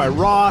times by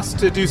Ross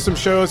to do some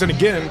shows. And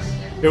again,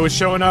 it was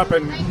showing up,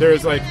 and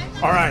there's like,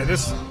 all right,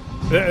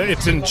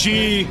 it's in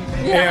G,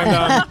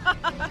 and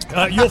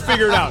you'll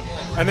figure it out.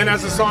 And then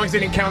as the song's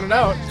getting counted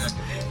out,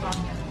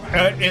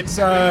 it's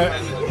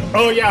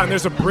and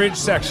there's a bridge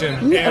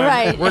section,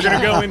 and we're gonna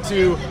go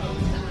into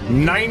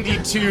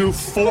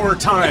 92/4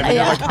 time. And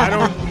like,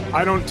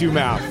 I don't do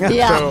math,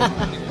 so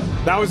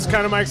that was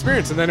kind of my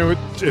experience. And then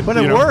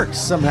it works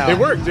somehow. It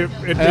worked.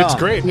 It's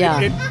great.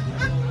 Yeah.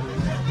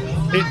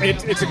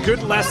 It's a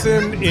good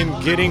lesson in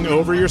getting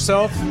over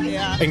yourself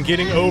and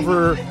getting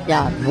over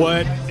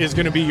what is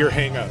going to be your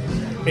hang up.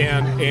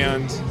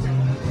 And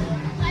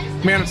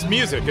man, it's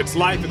music, it's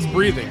life, it's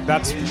breathing.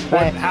 That's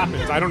what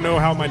happens. I don't know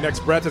how my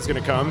next breath is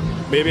going to come.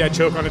 Maybe I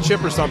choke on a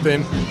chip or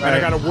something, and I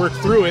got to work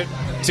through it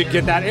to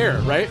get that air,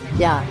 right?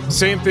 Yeah.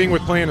 Same thing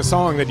with playing a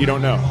song that you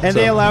don't know. And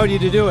they allowed you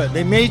to do it.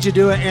 They made you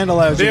do it and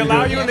allowed you to do it. They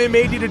allow you and they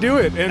made you to do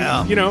it. And,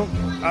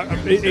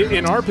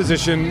 in our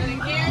position,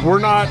 we're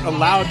not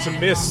allowed to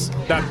miss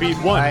that beat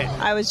one.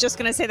 I was just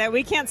going to say that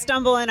we can't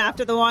stumble in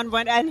after the one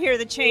and hear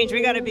the change.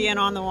 We got to be in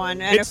on the one.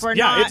 And if we're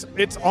not,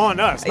 it's on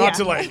us, not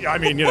to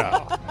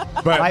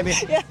But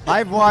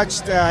I've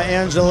watched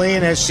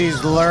Angeline as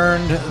she's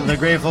learned the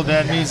Grateful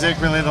Dead music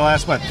really the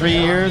last 3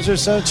 years or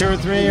so, 2 or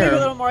 3, maybe or a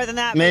little more than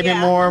that. maybe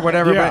more,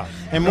 whatever. Yeah. But,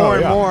 and more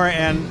and more.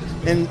 And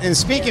in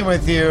speaking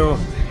with you,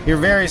 you're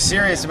very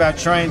serious about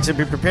trying to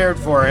be prepared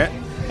for it.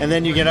 And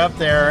then you get up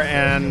there,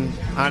 and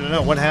I don't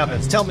know what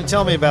happens. Tell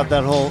me about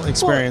that whole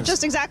experience. Well,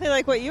 just exactly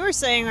like what you were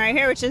saying right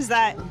here, which is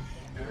that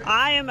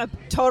I am a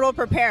total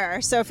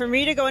preparer. So for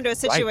me to go into a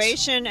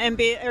situation and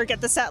get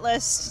the set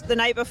list the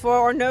night before,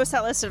 or no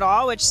set list at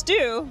all, which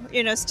Stu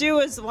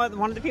was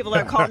one of the people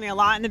that called me a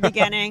lot in the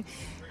beginning,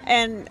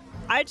 and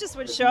I just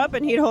would show up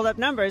and he'd hold up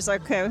numbers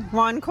like, okay,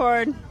 1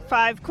 chord,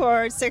 5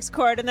 chord, 6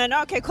 chord, and then,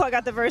 okay, cool, I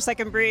got the verse, I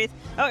can breathe.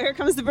 Oh, here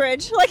comes the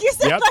bridge. Like you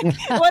said, like,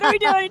 what are we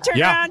doing? Turn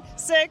around,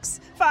 6,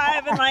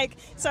 5, and like,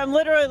 so I'm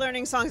literally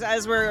learning songs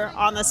as we're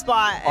on the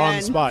spot. On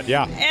the spot,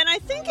 yeah. And I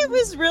think it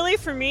was really,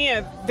 for me,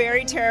 a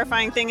very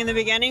terrifying thing in the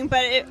beginning,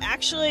 but it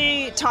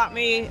actually taught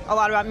me a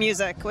lot about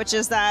music, which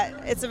is that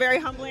it's a very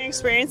humbling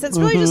experience. It's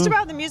really just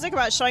about the music,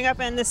 about showing up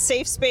in this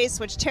safe space,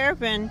 which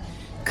Terrapin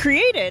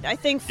created, I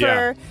think,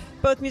 for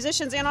both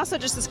musicians and also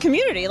just this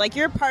community. Like,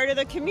 you're part of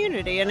the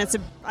community, and it's a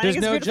I think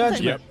it's no a beautiful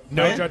judgment.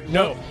 thing.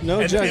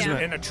 No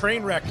judgment. And a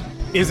train wreck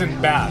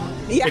isn't bad.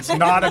 Yeah. It's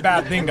not a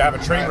bad thing to have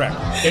a train wreck.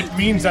 It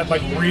means that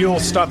like real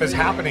stuff is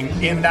happening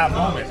in that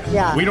moment.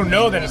 Yeah. We don't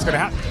know that it's going to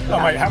happen.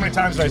 I'm like, how many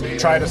times did I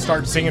try to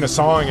start singing a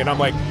song and I'm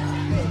like,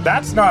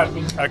 that's not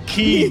a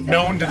key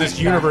known to this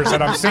universe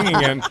that I'm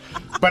singing in,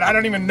 but I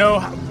don't even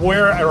know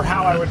where or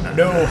how I would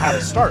know how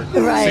to start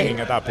singing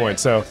at that point.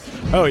 So,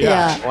 wow,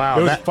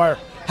 it was fire.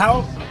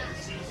 How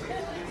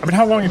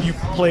long have you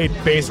played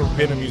bass or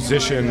been a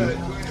musician?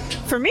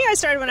 For me, I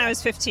started when I was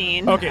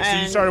 15. Okay,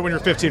 so you started when you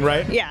were 15,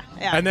 right? Yeah.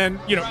 And then,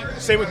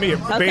 stay with me.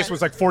 Bass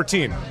was like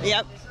 14.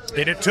 Yep.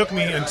 And it took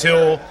me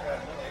until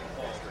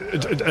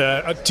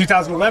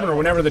 2011 or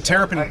whenever the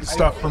Terrapin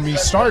stuff for me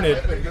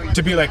started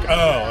to be like,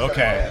 oh,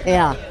 okay.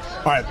 Yeah.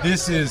 All right,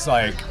 this is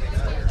like,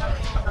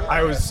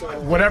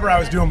 whatever I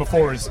was doing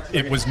before,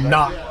 it was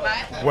not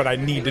what I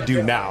need to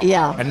do now.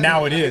 Yeah. And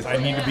now it is. I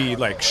need to be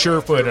like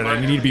sure-footed. I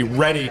need to be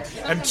ready.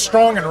 And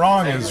strong and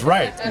wrong is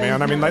right,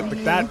 man. I mean, like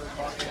that,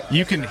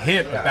 you can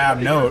hit a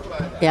bad note.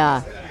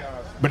 Yeah.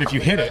 But if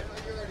you hit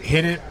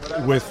it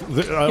with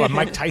a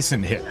Mike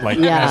Tyson hit, like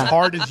as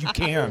hard as you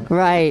can.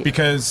 Right.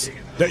 Because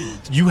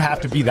you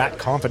have to be that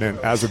confident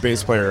as a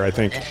bass player, I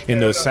think, in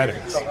those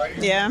settings.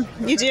 Yeah,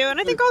 you do. And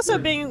I think also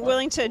being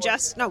willing to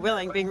adjust,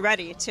 being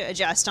ready to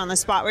adjust on the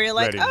spot where you're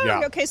like,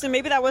 okay, so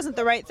maybe that wasn't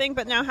the right thing,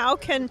 but now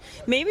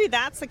maybe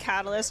that's the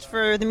catalyst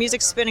for the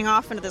music spinning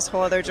off into this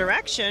whole other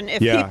direction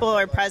if people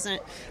are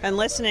present and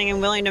listening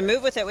and willing to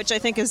move with it, which I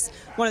think is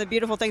one of the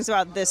beautiful things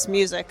about this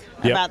music,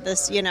 about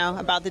this,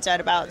 about the Dead,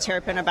 about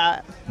Terrapin,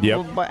 about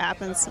what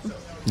happens.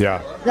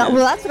 Yeah. Well,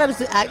 that's what I was,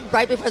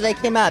 right before they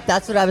came up,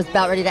 that's what I was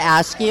about ready to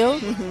ask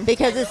you,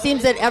 because it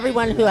seems that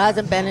everyone who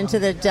hasn't been into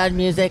the Dead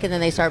music and then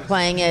they start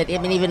playing it, I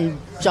mean, even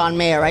John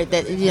Mayer, right,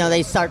 that,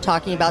 they start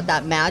talking about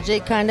that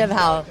magic kind of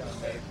how,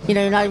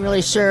 you're not even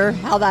really sure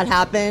how that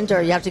happened,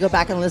 or you have to go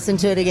back and listen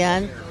to it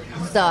again.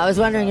 So I was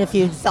wondering if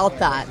you felt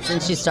that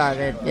since you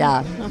started.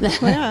 Yeah.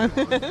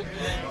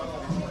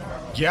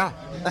 Yeah.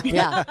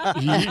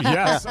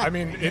 Yes, I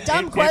mean,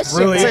 dumb question.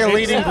 Really, it's a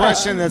leading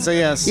question. That's a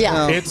yes. Yeah.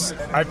 No.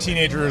 I have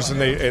teenagers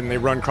and they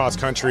run cross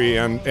country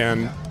and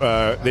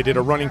they did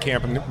a running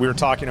camp and we were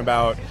talking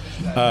about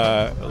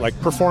like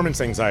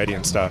performance anxiety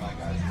and stuff.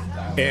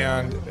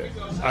 And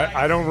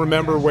I don't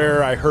remember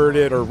where I heard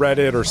it or read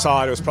it or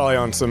saw it. It was probably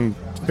on some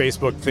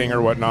Facebook thing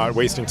or whatnot,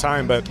 wasting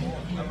time. But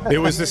it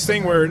was this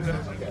thing where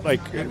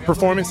like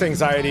performance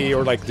anxiety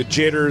or like the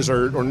jitters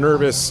or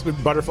nervous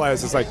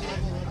butterflies is like,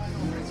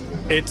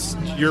 it's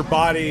your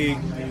body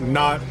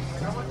not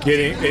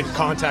getting in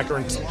contact or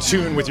in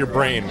tune with your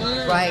brain.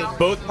 Right.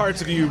 Both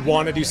parts of you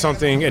want to do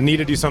something and need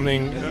to do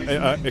something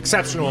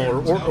exceptional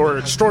or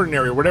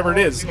extraordinary or whatever it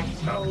is.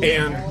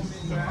 And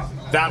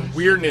that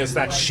weirdness,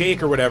 that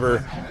shake or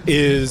whatever,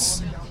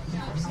 is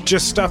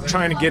just stuff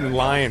trying to get in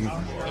line.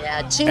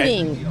 Yeah,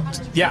 tuning.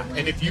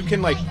 And if you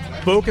can like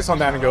focus on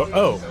that and go,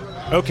 oh,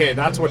 okay,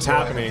 that's what's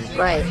happening.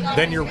 Right.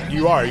 Then you're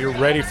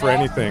ready for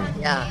anything.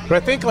 Yeah.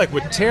 But I think like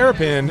with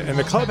Terrapin and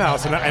the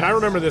Clubhouse, and I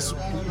remember this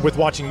with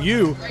watching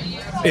you,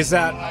 is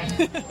that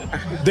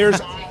there's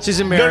she's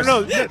embarrassed.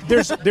 No,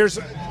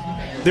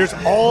 there's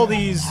all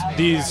these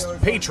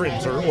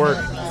patrons or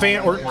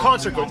fan or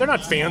concert goers. They're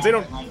not fans. They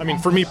don't. I mean,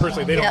 for me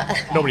personally, they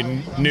don't.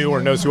 Nobody knew or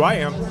knows who I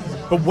am.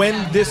 But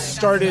when this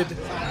started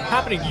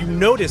happening, you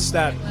notice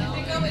that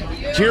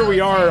here we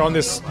are on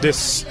this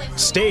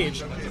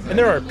stage. And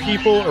there are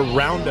people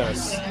around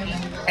us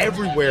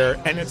everywhere,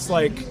 and it's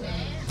like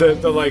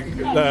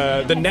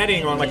the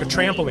netting on like a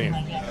trampoline.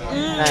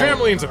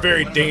 Trampoline's a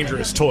very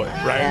dangerous toy,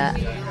 right?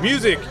 Yeah.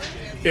 Music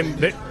in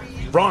the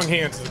wrong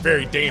hands is a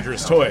very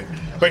dangerous toy.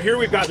 But here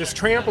we've got this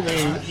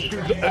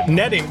trampoline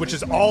netting, which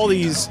is all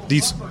these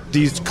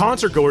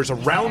concert goers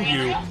around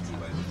you,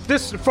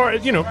 this far, a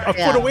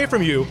foot away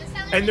from you.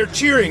 And they're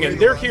cheering, and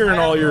they're hearing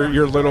all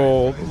your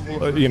little,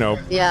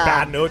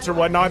 bad notes or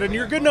whatnot, and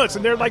your good notes,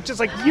 and they're like,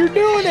 just like, you're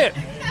doing it.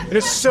 And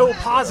it's so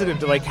positive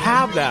to like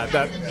have that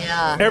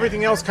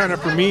everything else kind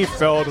of for me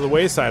fell to the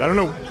wayside. I don't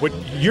know what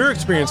your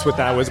experience with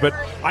that was, but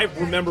I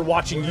remember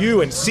watching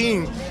you and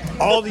seeing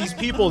all these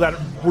people that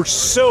were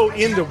so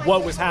into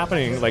what was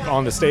happening like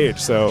on the stage.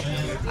 So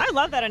I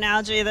love that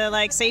analogy, the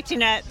like safety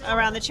net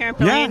around the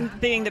trampoline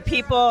being the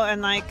people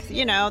and like,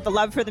 the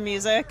love for the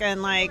music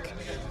and like,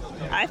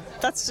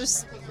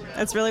 that's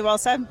really well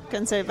said.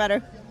 Couldn't say it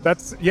better.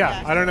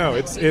 I don't know.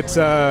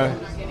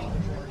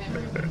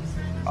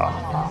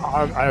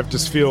 I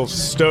just feel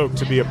stoked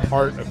to be a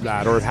part of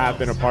that or have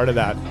been a part of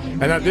that.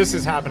 And that this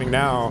is happening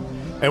now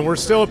and we're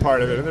still a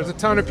part of it. And there's a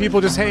ton of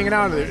people just hanging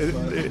out.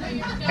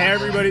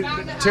 Everybody,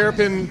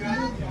 Terrapin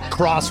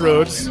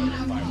Crossroads,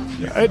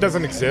 it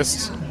doesn't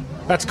exist.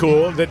 That's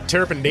cool. The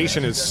Terrapin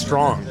Nation is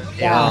strong.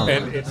 Yeah.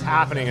 And it's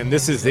happening, and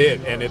this is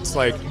it. And it's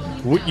like,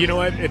 you know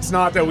what? It's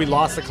not that we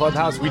lost the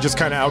clubhouse. We just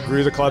kind of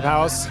outgrew the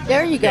clubhouse.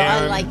 There you go.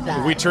 I like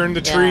that. We turned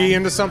the tree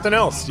into something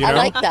else, you know? I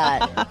like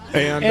that.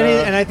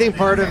 And I think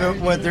part of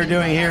it, what they're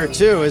doing here,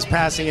 too, is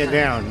passing it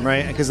down,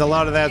 right? Because a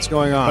lot of that's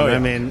going on. Oh, yeah. I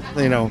mean,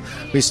 you know,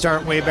 we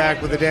start way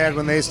back with the dad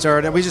when they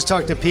started. We just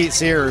talked to Pete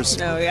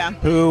Sears. Oh, yeah.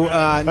 Who,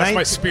 that's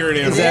my spirit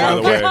animal, by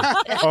the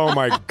way. Oh,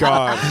 my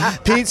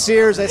God. Pete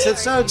Sears. I said,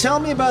 so tell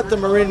me about the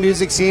Marin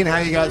music scene, how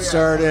you got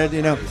started,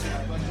 you know.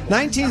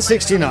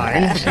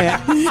 1969.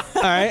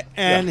 All right,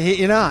 and he,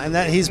 you know, and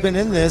that he's been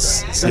in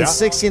this since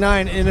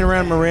 '69, in and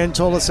around Marin.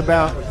 Told us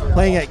about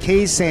playing at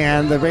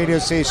KSAN, the radio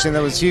station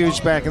that was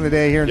huge back in the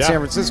day here in San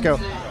Francisco,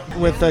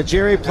 with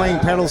Jerry playing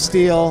pedal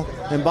steel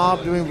and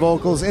Bob doing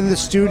vocals in the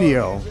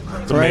studio.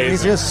 Right?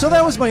 He's just, so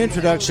that was my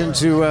introduction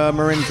to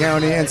Marin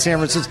County and San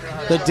Francisco,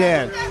 the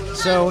Dead.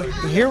 So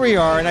here we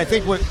are, and I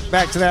think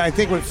back to that. I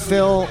think what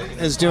Phil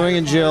is doing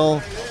and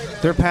Jill.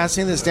 They're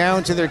passing this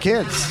down to their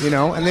kids, you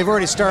know, and they've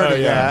already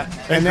started that.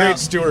 And now, great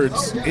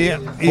stewards for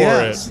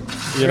it.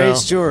 Great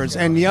stewards.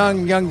 And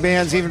young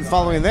bands even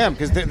following them,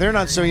 because they're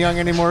not so young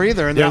anymore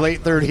either, in their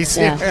late 30s.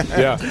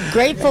 Yeah.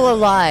 Grateful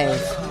Alive.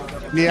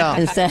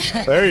 Yeah.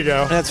 There you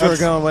go. That's where we're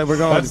going. We're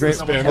going with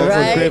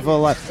Grateful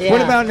Alive. Yeah. What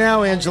about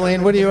now,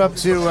 Angeline? What are you up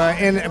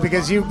to?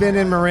 Because you've been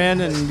in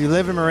Marin and you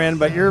live in Marin,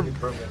 but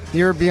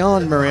you're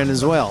beyond Marin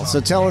as well.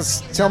 So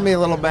tell me a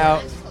little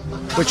about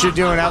what you're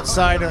doing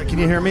outside. Can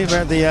you hear me?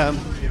 The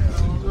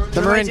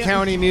Marin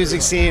County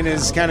music scene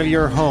is kind of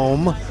your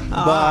home,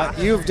 but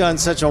you've done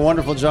such a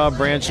wonderful job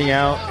branching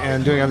out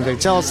and doing other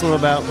things. Tell us a little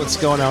about what's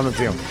going on with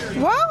you.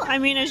 Well, I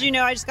mean, as you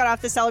know, I just got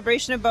off the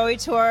Celebration of Bowie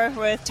tour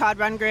with Todd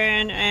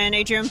Rundgren and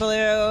Adrian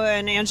Belew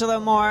and Angelo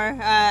Moore.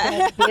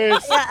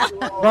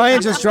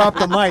 Brian just dropped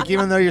the mic,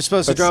 even though you're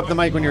supposed to drop the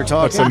mic when you're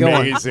talking.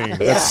 That's amazing.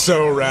 That's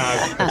so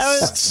rad.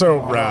 That's so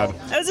rad.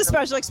 That was a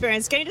special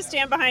experience. Getting to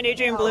stand behind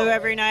Adrian Belew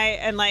every night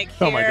and like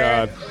hear oh my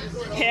God.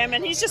 him,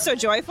 and he's just so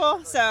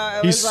joyful. So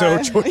it he's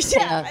so joyful.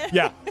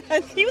 Yeah.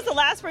 He was the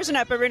last person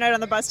up every night on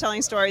the bus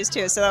telling stories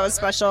too, so that was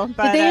special.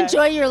 But did they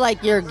enjoy your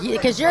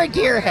because you're a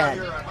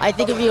gearhead? I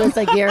think of you as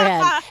a gearhead.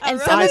 And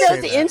some of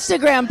those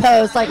Instagram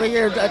posts, like when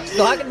you're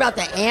talking about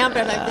the amp,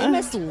 and they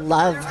must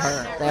love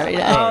her. There you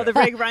go. Oh, the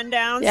rig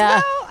rundowns.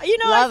 Yeah. Well, you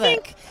know, love I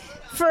think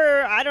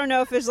I don't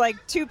know if there's like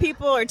 2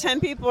 people or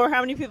 10 people or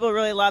how many people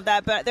really love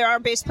that, but there are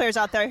bass players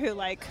out there who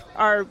like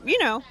are, you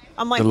know,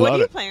 I'm like, what are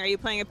you playing? Are you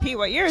playing a P?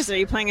 What year is it? Are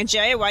you playing a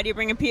J? Why do you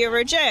bring a P over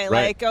a J?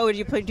 Right. Like, oh, do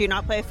you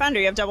not play a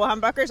Fender? You have double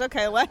humbuckers?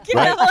 Okay, like, you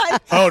know,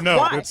 like, oh no,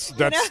 why?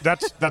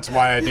 that's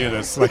why I do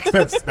this. Like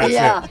that's it.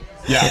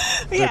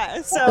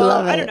 Yeah. So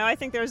I don't know. I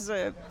think there's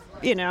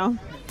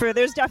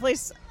there's definitely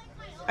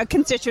a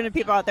constituent of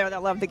people out there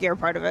that love the gear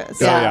part of it.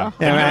 So, And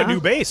you got a new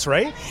bass,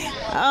 right?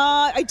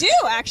 I do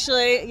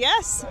actually.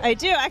 Yes, I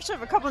do. I actually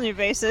have a couple new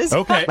basses.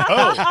 Okay.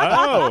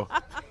 Oh.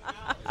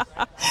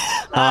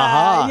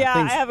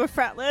 I have a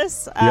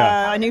fretless,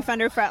 a new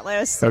Fender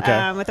fretless,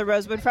 with a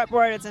rosewood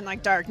fretboard. It's in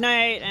like dark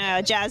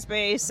night, jazz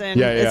bass,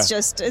 and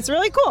it's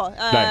really cool.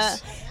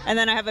 Nice. And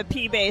then I have a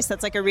P bass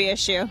that's like a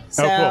reissue.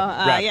 So cool.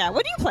 Right.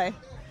 What do you play?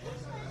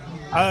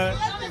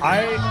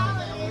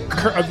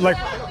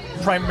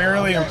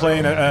 Primarily I'm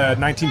playing a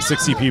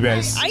 1960 P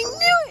bass. I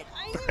knew it.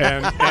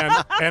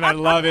 And I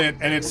love it,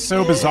 and it's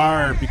so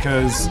bizarre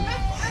because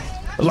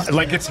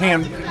like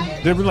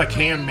they're like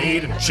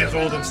handmade and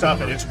chiseled and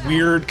stuff, and it's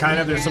weird kind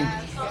of. There's some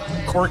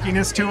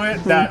quirkiness to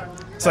it that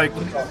it's like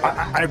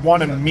I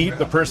want to meet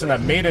the person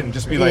that made it and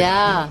just be like,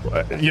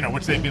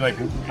 which they'd be like,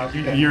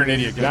 you're an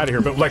idiot, get out of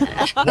here. But like,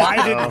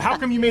 how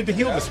come you made the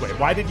heel this way?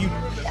 Why did you?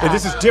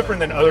 This is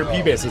different than other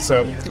P basses.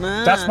 So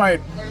that's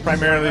my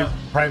primary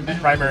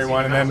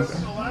one, and then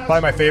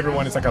probably my favorite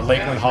one is like a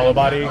Lakeland hollow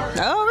body.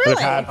 Oh, really?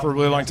 That I've had for a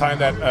really long time.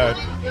 That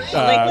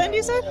Lakeland,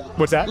 you said?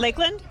 What's that?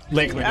 Lakeland.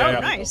 Yeah.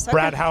 Nice. Okay.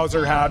 Brad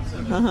Hauser had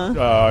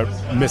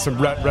Miss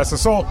Rest of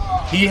Soul.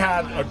 He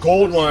had a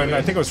gold one.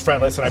 I think it was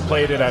fretless, and I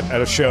played it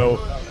at a show.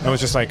 And I was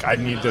just like, I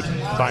need to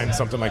find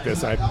something like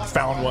this. And I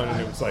found one, and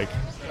it was like,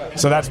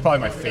 so that's probably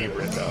my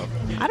favorite, though.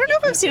 I don't know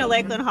if I've seen a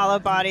Lakeland hollow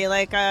body.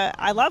 Like,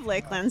 I love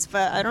Lakelands,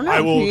 but I don't know.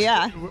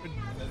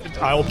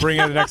 I'll bring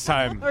it next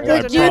time. Do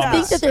you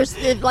think that there's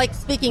like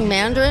speaking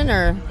Mandarin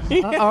or?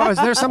 Is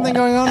there something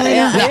going on there?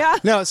 Yeah.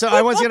 No, so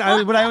I was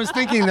what I was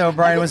thinking though,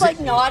 Brian, was like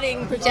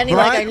nodding, pretending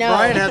like I know.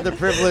 Brian had the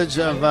privilege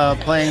of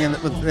playing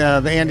with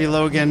the Andy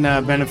Logan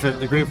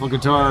benefit, the Grateful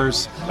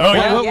Guitars. Oh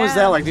yeah. What was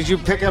that like? Did you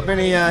pick up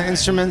any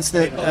instruments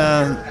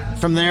that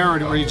from there, or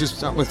were you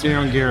just with your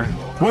own gear?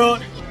 Well,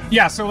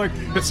 yeah. So like,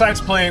 besides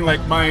playing,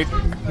 like my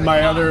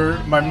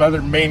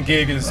other main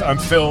gig is I'm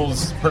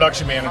Phil's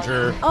production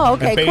manager and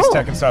bass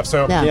tech and stuff.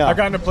 So I've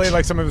gotten to play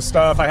like some of his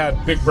stuff. I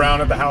had Big Brown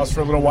at the house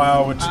for a little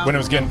while, when it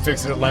was getting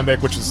fixed at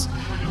Lembic, which is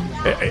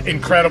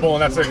incredible,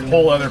 and that's a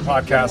whole other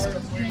podcast.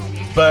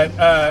 But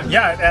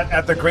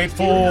at the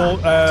Grateful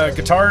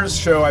Guitars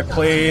show, I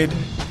played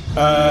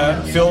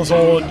Phil's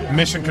old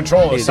Mission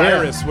Control,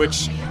 Osiris,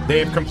 which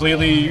they've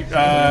completely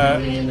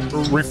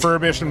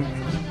refurbished and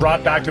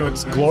brought back to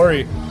its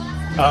glory.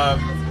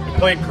 It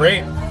played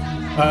great.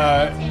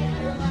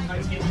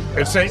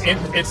 It's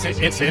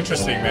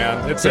interesting,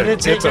 man. Did it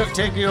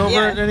take you over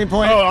at any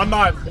point? Oh, I'm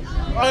not.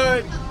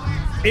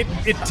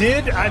 It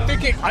did. I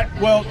think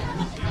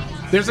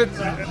there's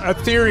a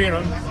theory,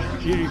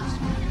 you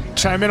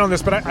chime in on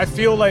this, but I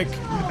feel like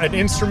an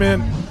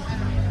instrument,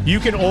 you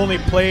can only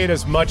play it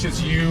as much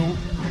as you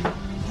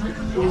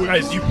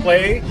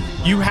play.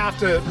 You have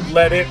to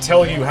let it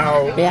tell you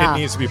how it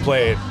needs to be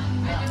played.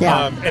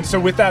 Yeah. And so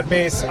with that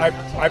bass,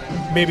 I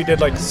maybe did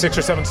like 6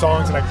 or 7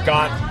 songs, and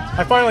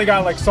I finally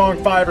got like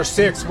song 5 or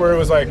 6 where it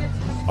was like,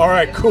 all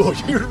right, cool,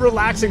 you're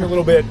relaxing a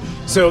little bit.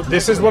 So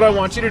this is what I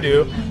want you to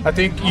do. I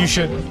think you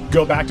should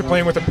go back to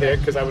playing with a pick,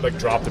 because I would like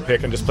drop the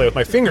pick and just play with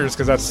my fingers,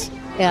 because that's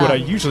what I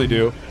usually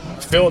do.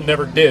 Phil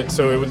never did,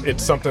 so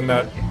it's something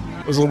that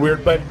was a little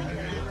weird, but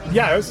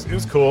yeah, it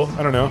was cool.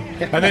 I don't know.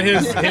 And then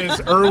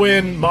his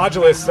Irwin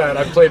Modulis that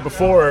I played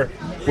before,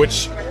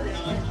 which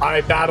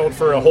I battled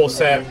for a whole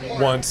set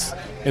once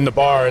in the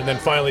bar, and then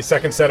finally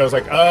second set I was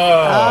like, oh,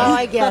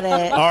 I get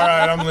it. All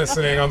right, I'm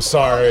listening. I'm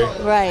sorry.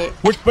 Right.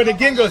 But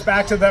again, goes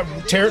back to that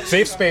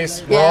safe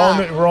space. We're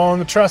all in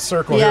the trust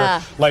circle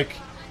here. Like,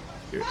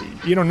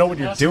 you don't know what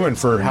you're doing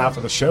for half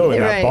of the show in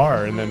that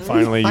bar, and then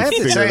finally you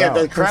figure it out. I have to tell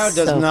you, the crowd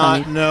does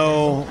not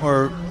know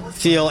or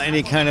feel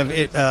any kind of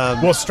it.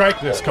 We'll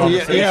strike this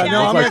conversation.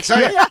 I'm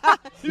excited.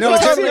 No,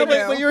 it's just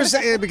what you were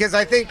saying, because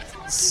I think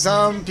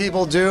some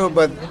people do,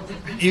 but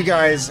you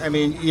guys, I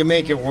mean, you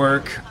make it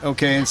work,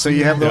 okay? And so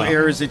you have little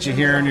errors that you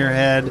hear in your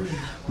head,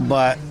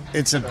 but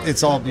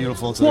it's all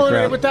beautiful to the crowd.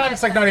 Well, with that,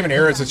 it's like not even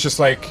errors. It's just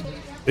like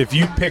if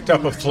you picked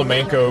up a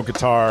flamenco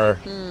guitar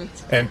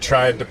and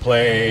tried to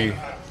play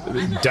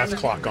Death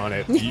Clock on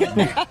it,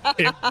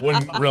 it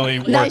wouldn't really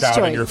work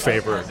out in your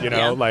favor, you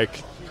know?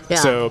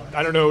 So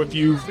I don't know if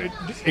you've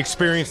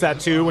experienced that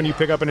too when you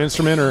pick up an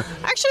instrument, or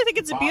actually I think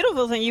it's a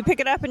beautiful thing. You pick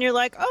it up and you're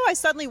like, oh, I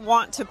suddenly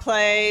want to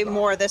play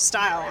more of this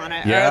style on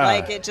it, or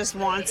like it just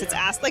wants,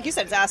 like you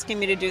said, it's asking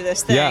me to do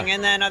this thing,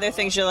 and then other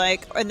things you're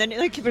like, and then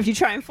like if you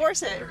try and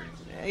force it,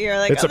 you're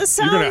like, this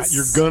sounds,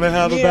 you're gonna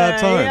have a bad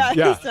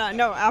time.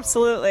 No,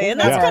 absolutely, and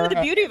that's kind of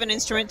the beauty of an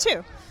instrument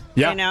too.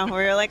 You know,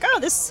 where you're like,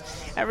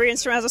 every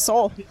instrument has a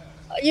soul.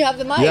 You have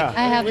the mic.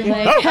 I have the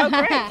mic. Oh,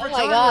 great. Oh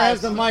my God. has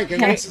the mic.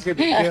 And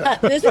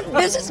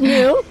this is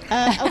new.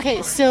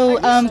 Okay, so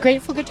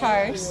Grateful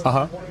Guitars.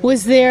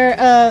 Was there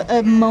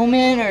a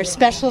moment or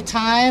special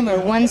time or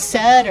one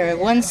set or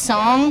one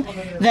song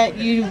that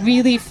you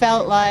really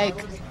felt like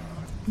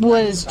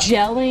was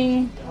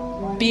gelling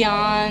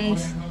beyond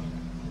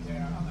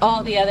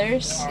all the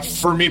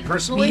others? For me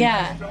personally?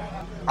 Yeah.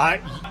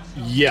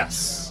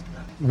 Yes.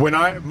 When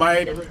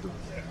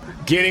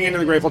getting into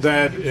the Grateful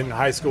Dead in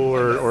high school,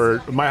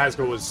 or my high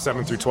school was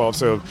 7 through 12,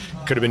 so it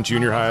could have been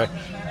junior high.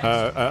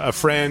 A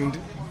friend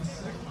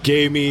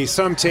gave me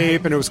some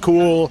tape, and it was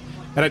cool,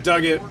 and I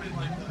dug it.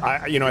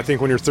 I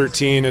think when you're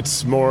 13,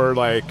 it's more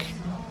like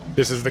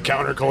this is the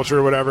counterculture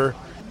or whatever.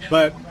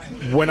 But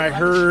when I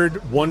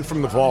heard One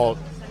from the Vault,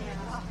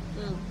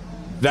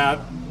 that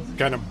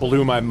kind of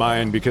blew my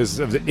mind because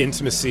of the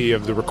intimacy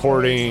of the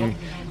recording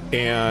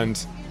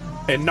and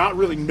not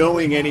really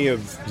knowing any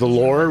of the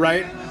lore,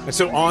 right? And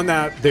so on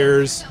that,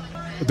 there's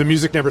the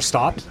music never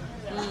stopped.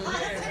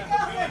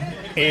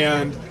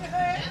 And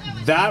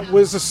that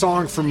was a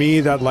song for me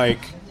that, like,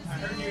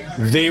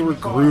 they were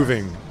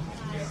grooving.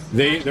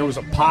 There was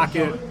a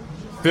pocket.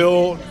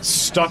 Phil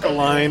stuck a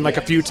line like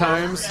a few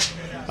times.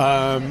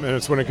 And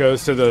it's when it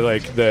goes to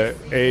the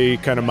A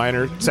kind of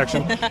minor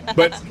section.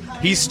 But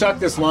he stuck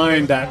this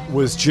line that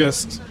was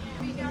just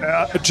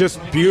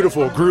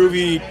beautiful,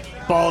 groovy,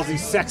 ballsy,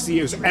 sexy.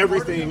 It was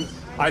everything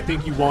I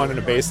think you want in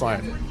a bass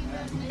line.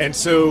 And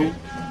so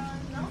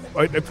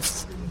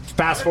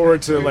fast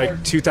forward to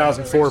like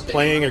 2004,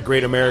 playing a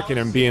Great American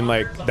and being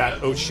like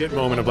that oh shit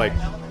moment of like,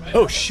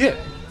 oh shit,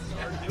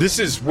 this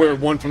is where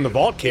One from the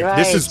Vault came.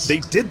 Right. They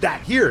did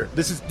that here.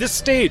 This is this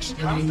stage.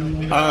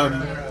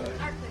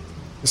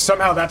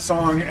 Somehow that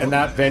song and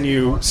that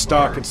venue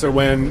stuck. And so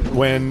when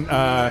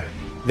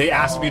they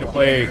asked me to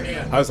play,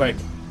 I was like,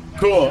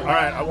 cool, all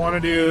right, I want to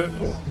do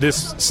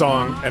this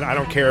song, and I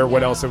don't care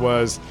what else it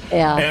was.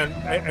 Yeah. And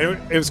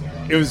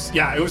it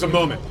was a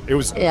moment. It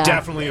was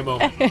definitely a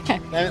moment.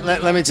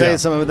 Let me tell you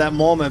something about that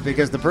moment,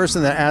 because the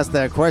person that asked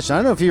that question, I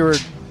don't know if you were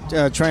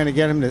trying to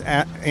get him to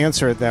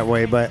answer it that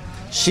way, but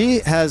she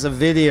has a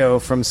video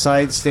from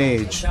side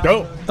stage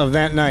of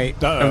that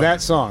night, of that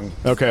song.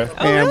 Okay.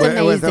 And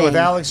with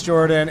Alex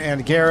Jordan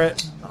and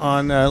Garrett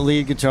on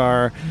lead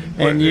guitar,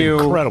 and you,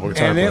 incredible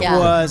guitar and it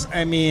was,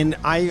 I mean,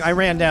 I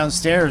ran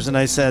downstairs and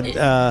I said,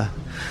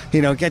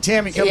 get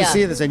Tammy, come and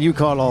see this, and you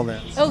caught all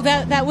that. Oh,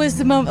 that was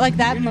the moment, like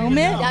that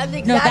moment. That's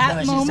exactly that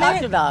what moment. she's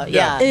talking about.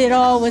 Yeah. It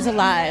all was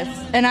alive,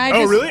 and I.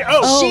 Oh, really?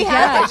 Oh, she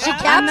had it. She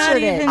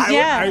captured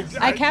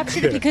it. I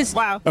captured it because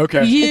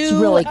Okay. you It's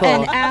really cool.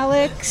 and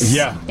Alex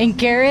Yeah. and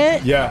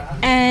Garrett. Yeah.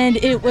 And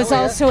it was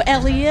also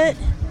Elliot,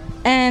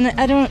 and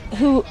I don't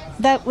who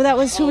that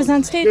was who was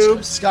on stage.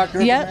 Scott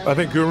Gruberman. Yep. I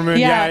think Guberman,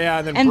 yeah,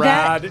 and then And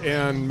Brad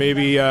and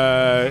maybe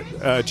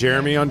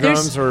Jeremy on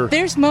drums.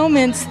 There's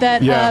moments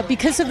that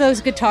because of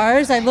those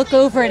guitars, I look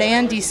over at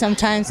Andy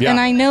sometimes, and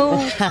I know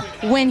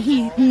when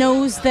he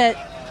knows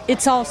that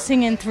it's all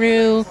singing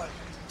through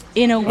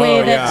in a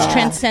way that's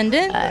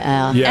transcendent,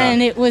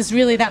 and it was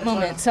really that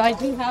moment. So I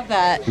do have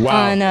that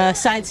on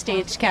side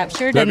stage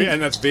captured.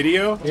 And that's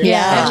video? Yeah,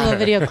 I have a little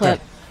video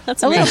clip.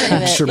 That's a little bit of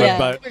I'm it. sure my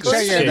butt We'll is show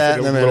you shaking that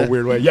in in a a little minute.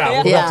 weird way.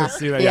 Yeah, we'll have to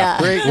see that. Yeah,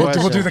 Great we'll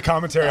question. do the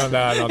commentary on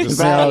that, and I'll just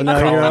No,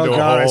 crawl you're into a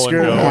God, hole screw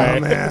and it. go Oh, away.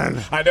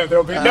 man. I know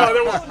there'll be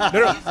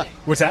no.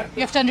 What's that?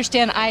 You have to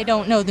understand, I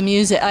don't know the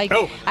music. I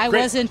great.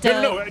 wasn't.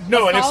 No,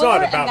 and it's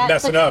not about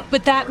messing up.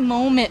 But that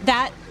moment,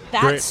 that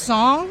Great.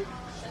 song,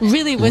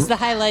 really was the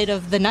highlight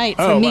of the night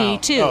for me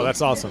too. Oh,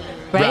 that's awesome.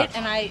 Right,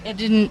 and I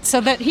didn't, so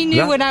that he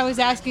knew when I was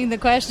asking the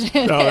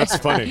question. Oh, that's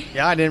funny.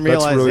 Yeah, I didn't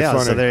realize. That's really So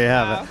funny. there you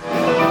have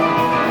it.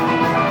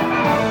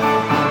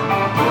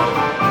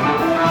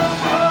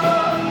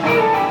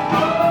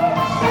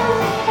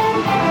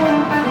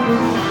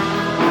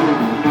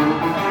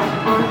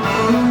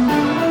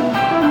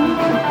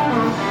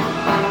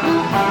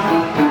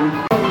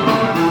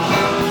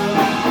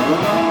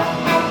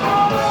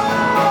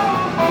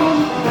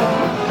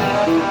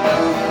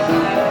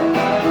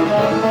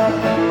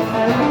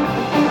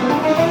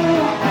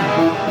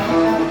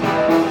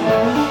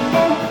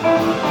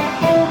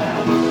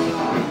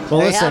 Well,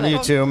 listen, you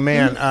two,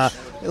 man.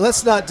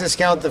 Let's not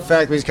discount the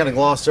fact that he's kind of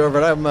glossed over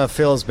it. I'm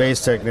Phil's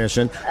bass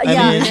technician. I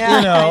mean,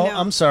 I know.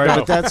 I'm sorry,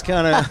 but that's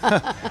kind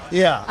of,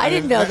 yeah. I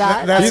didn't know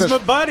that. That's He's my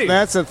buddy.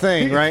 That's a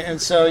thing, right?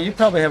 And so you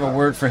probably have a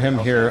word for him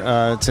here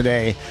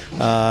today.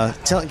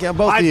 Both of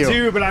you. I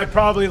do, but I'd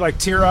probably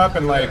tear up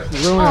and ruin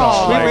it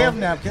all. We Like, have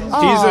napkins.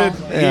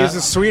 He's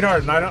a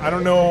sweetheart, and I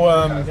don't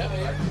know.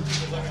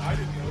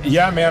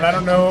 Yeah, man, I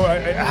don't know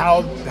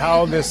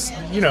how this,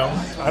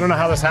 I don't know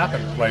how this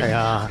happened.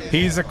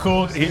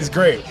 He's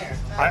great.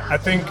 I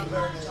think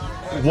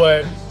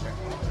what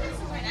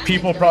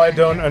people probably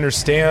don't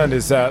understand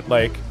is that,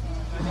 we're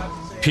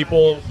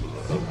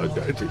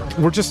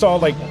just all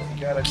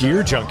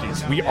gear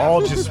junkies. We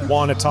all just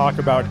want to talk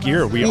about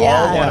gear. We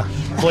all want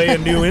to play a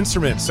new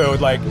instrument. So,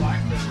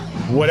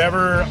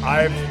 whatever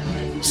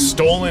I've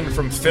stolen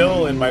from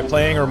Phil in my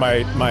playing or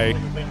my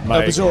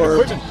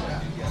Absorbed. equipment,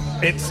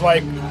 it's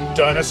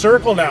done a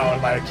circle now,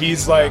 and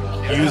he's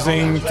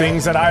using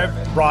things that I've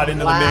brought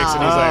into the mix,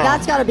 and he's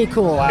that's got to be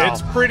cool.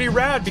 it's pretty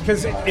rad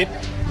because it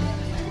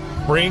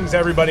brings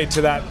everybody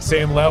to that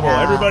same level.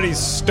 Everybody's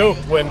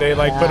stoked when they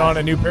put on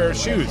a new pair of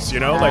shoes,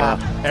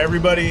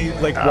 everybody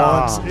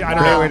wants, I don't know.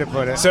 Great way to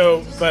put it.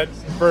 So, but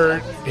for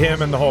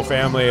him and the whole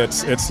family,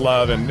 it's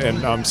love, and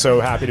I'm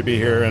so happy to be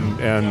here,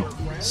 and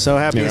So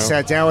happy you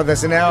sat down with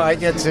us. And now I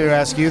get to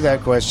ask you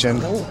that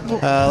question.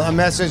 A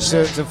message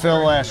to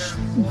Phil Lesh,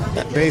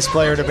 bass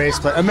player to bass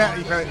player.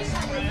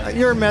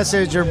 Your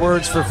message or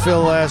words for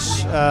Phil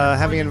Lesh,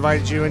 having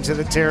invited you into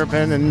the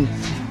Terrapin, and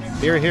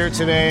you're here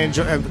today.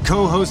 And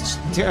co-host,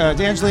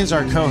 Angeline's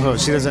our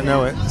co-host. She doesn't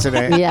know it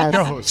today. Yes.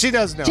 Co-host. She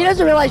does know She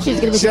doesn't realize she's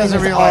going to be doing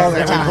this all the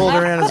that we time. pulled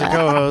her in as a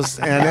co-host,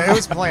 and it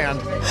was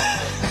planned.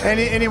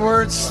 Any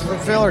words for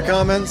Phil or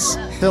comments?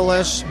 Phil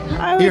Lesh,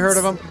 you heard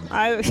of him?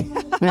 I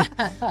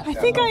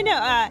think I know.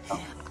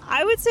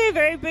 I would say a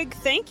very big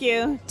thank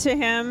you to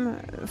him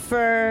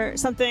for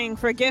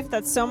a gift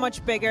that's so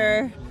much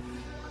bigger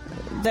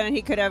than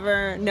he could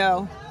ever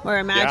know or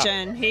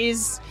imagine. Yeah.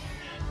 He's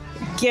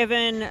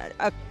given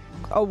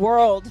a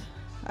world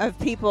of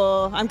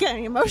people. I'm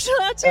getting emotional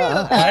now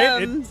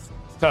too.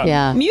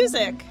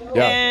 Music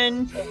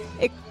and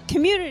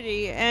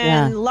community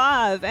and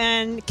love,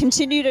 and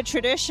continued a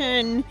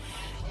tradition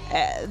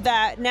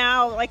that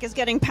now is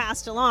getting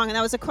passed along. And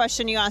that was a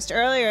question you asked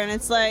earlier, and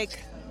it's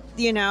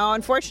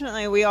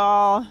unfortunately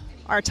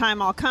our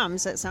time all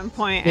comes at some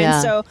point.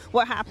 And so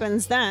what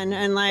happens then?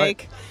 And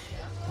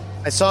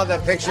I saw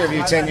that picture of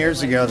you 10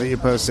 years ago that you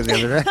posted the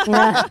other day.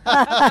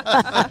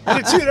 I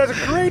did too. That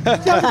was a great I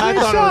thought shot.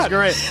 it was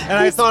great. And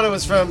I thought it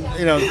was from,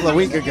 a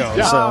week ago.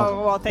 Yeah.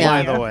 So, well, thank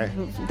by you. the way.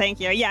 Thank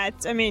you. Yeah,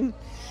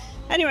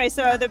 anyway,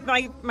 so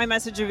my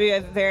message would be a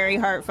very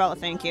heartfelt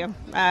thank you.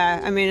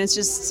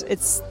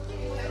 It's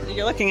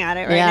you're looking at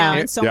it right now,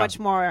 and so much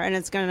more, and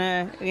it's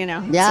gonna,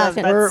 Yeah,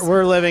 so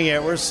we're living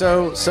it. We're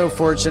so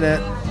fortunate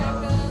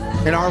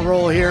in our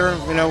role here.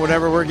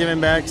 Whatever we're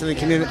giving back to the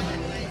community,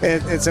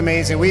 it's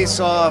amazing. We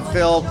saw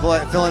Phil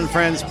and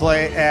friends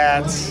play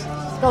at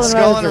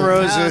Skull and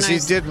Roses. Oh, nice. He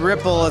did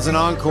Ripple as an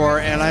encore,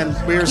 and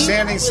we were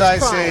standing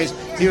side stage.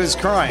 He was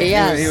crying.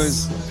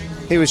 Yes.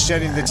 He was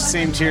shedding the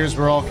same tears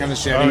we're all kind of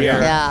shedding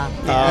Yeah.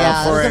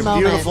 for it was a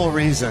moment. beautiful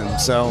reason.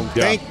 So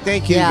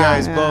thank you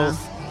guys both.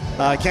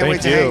 Can't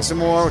wait to hang some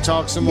more,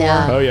 talk some more.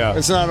 Oh, yeah.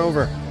 It's not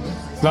over.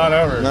 Not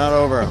over. Not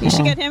over. You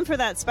should get him for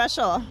that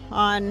special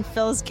on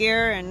Phil's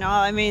gear and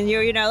all. I mean,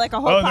 you know, like a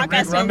whole podcast. The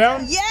rig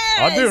rundown? Yes.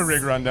 I'll do a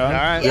rig rundown. All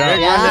right. Yeah.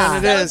 Rig rundown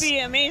it That is. would be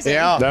amazing.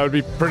 Yeah. That would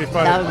be pretty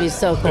funny. That would be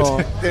so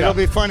cool. It'll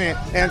be funny.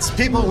 And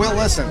people will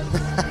listen.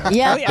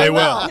 Yeah. They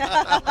will.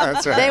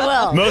 That's right. They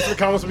will. Most of the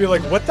comments will be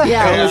like, what the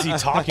Yeah. hell is he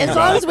talking As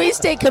about? long as we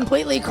stay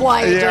completely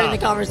quiet during the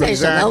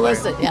conversation, they'll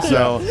listen. Yeah.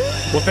 So,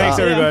 well, thanks,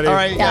 everybody. All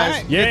right,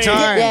 guys. Yay. Good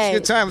time. Yay.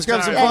 Good time. Let's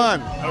have some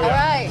fun. All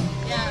right.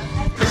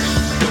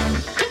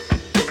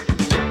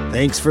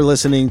 Thanks for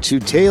listening to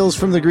Tales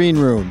from the Green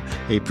Room,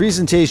 a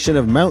presentation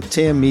of Mount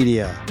Tam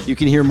Media. You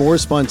can hear more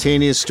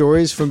spontaneous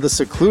stories from the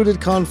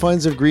secluded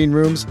confines of green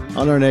rooms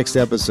on our next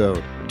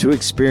episode. To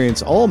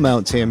experience all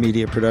Mount Tam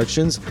Media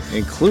productions,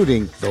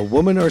 including the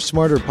Woman Are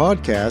Smarter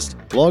podcast,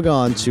 log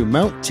on to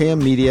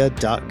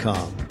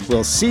mounttammedia.com.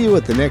 We'll see you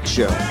at the next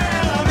show.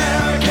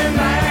 American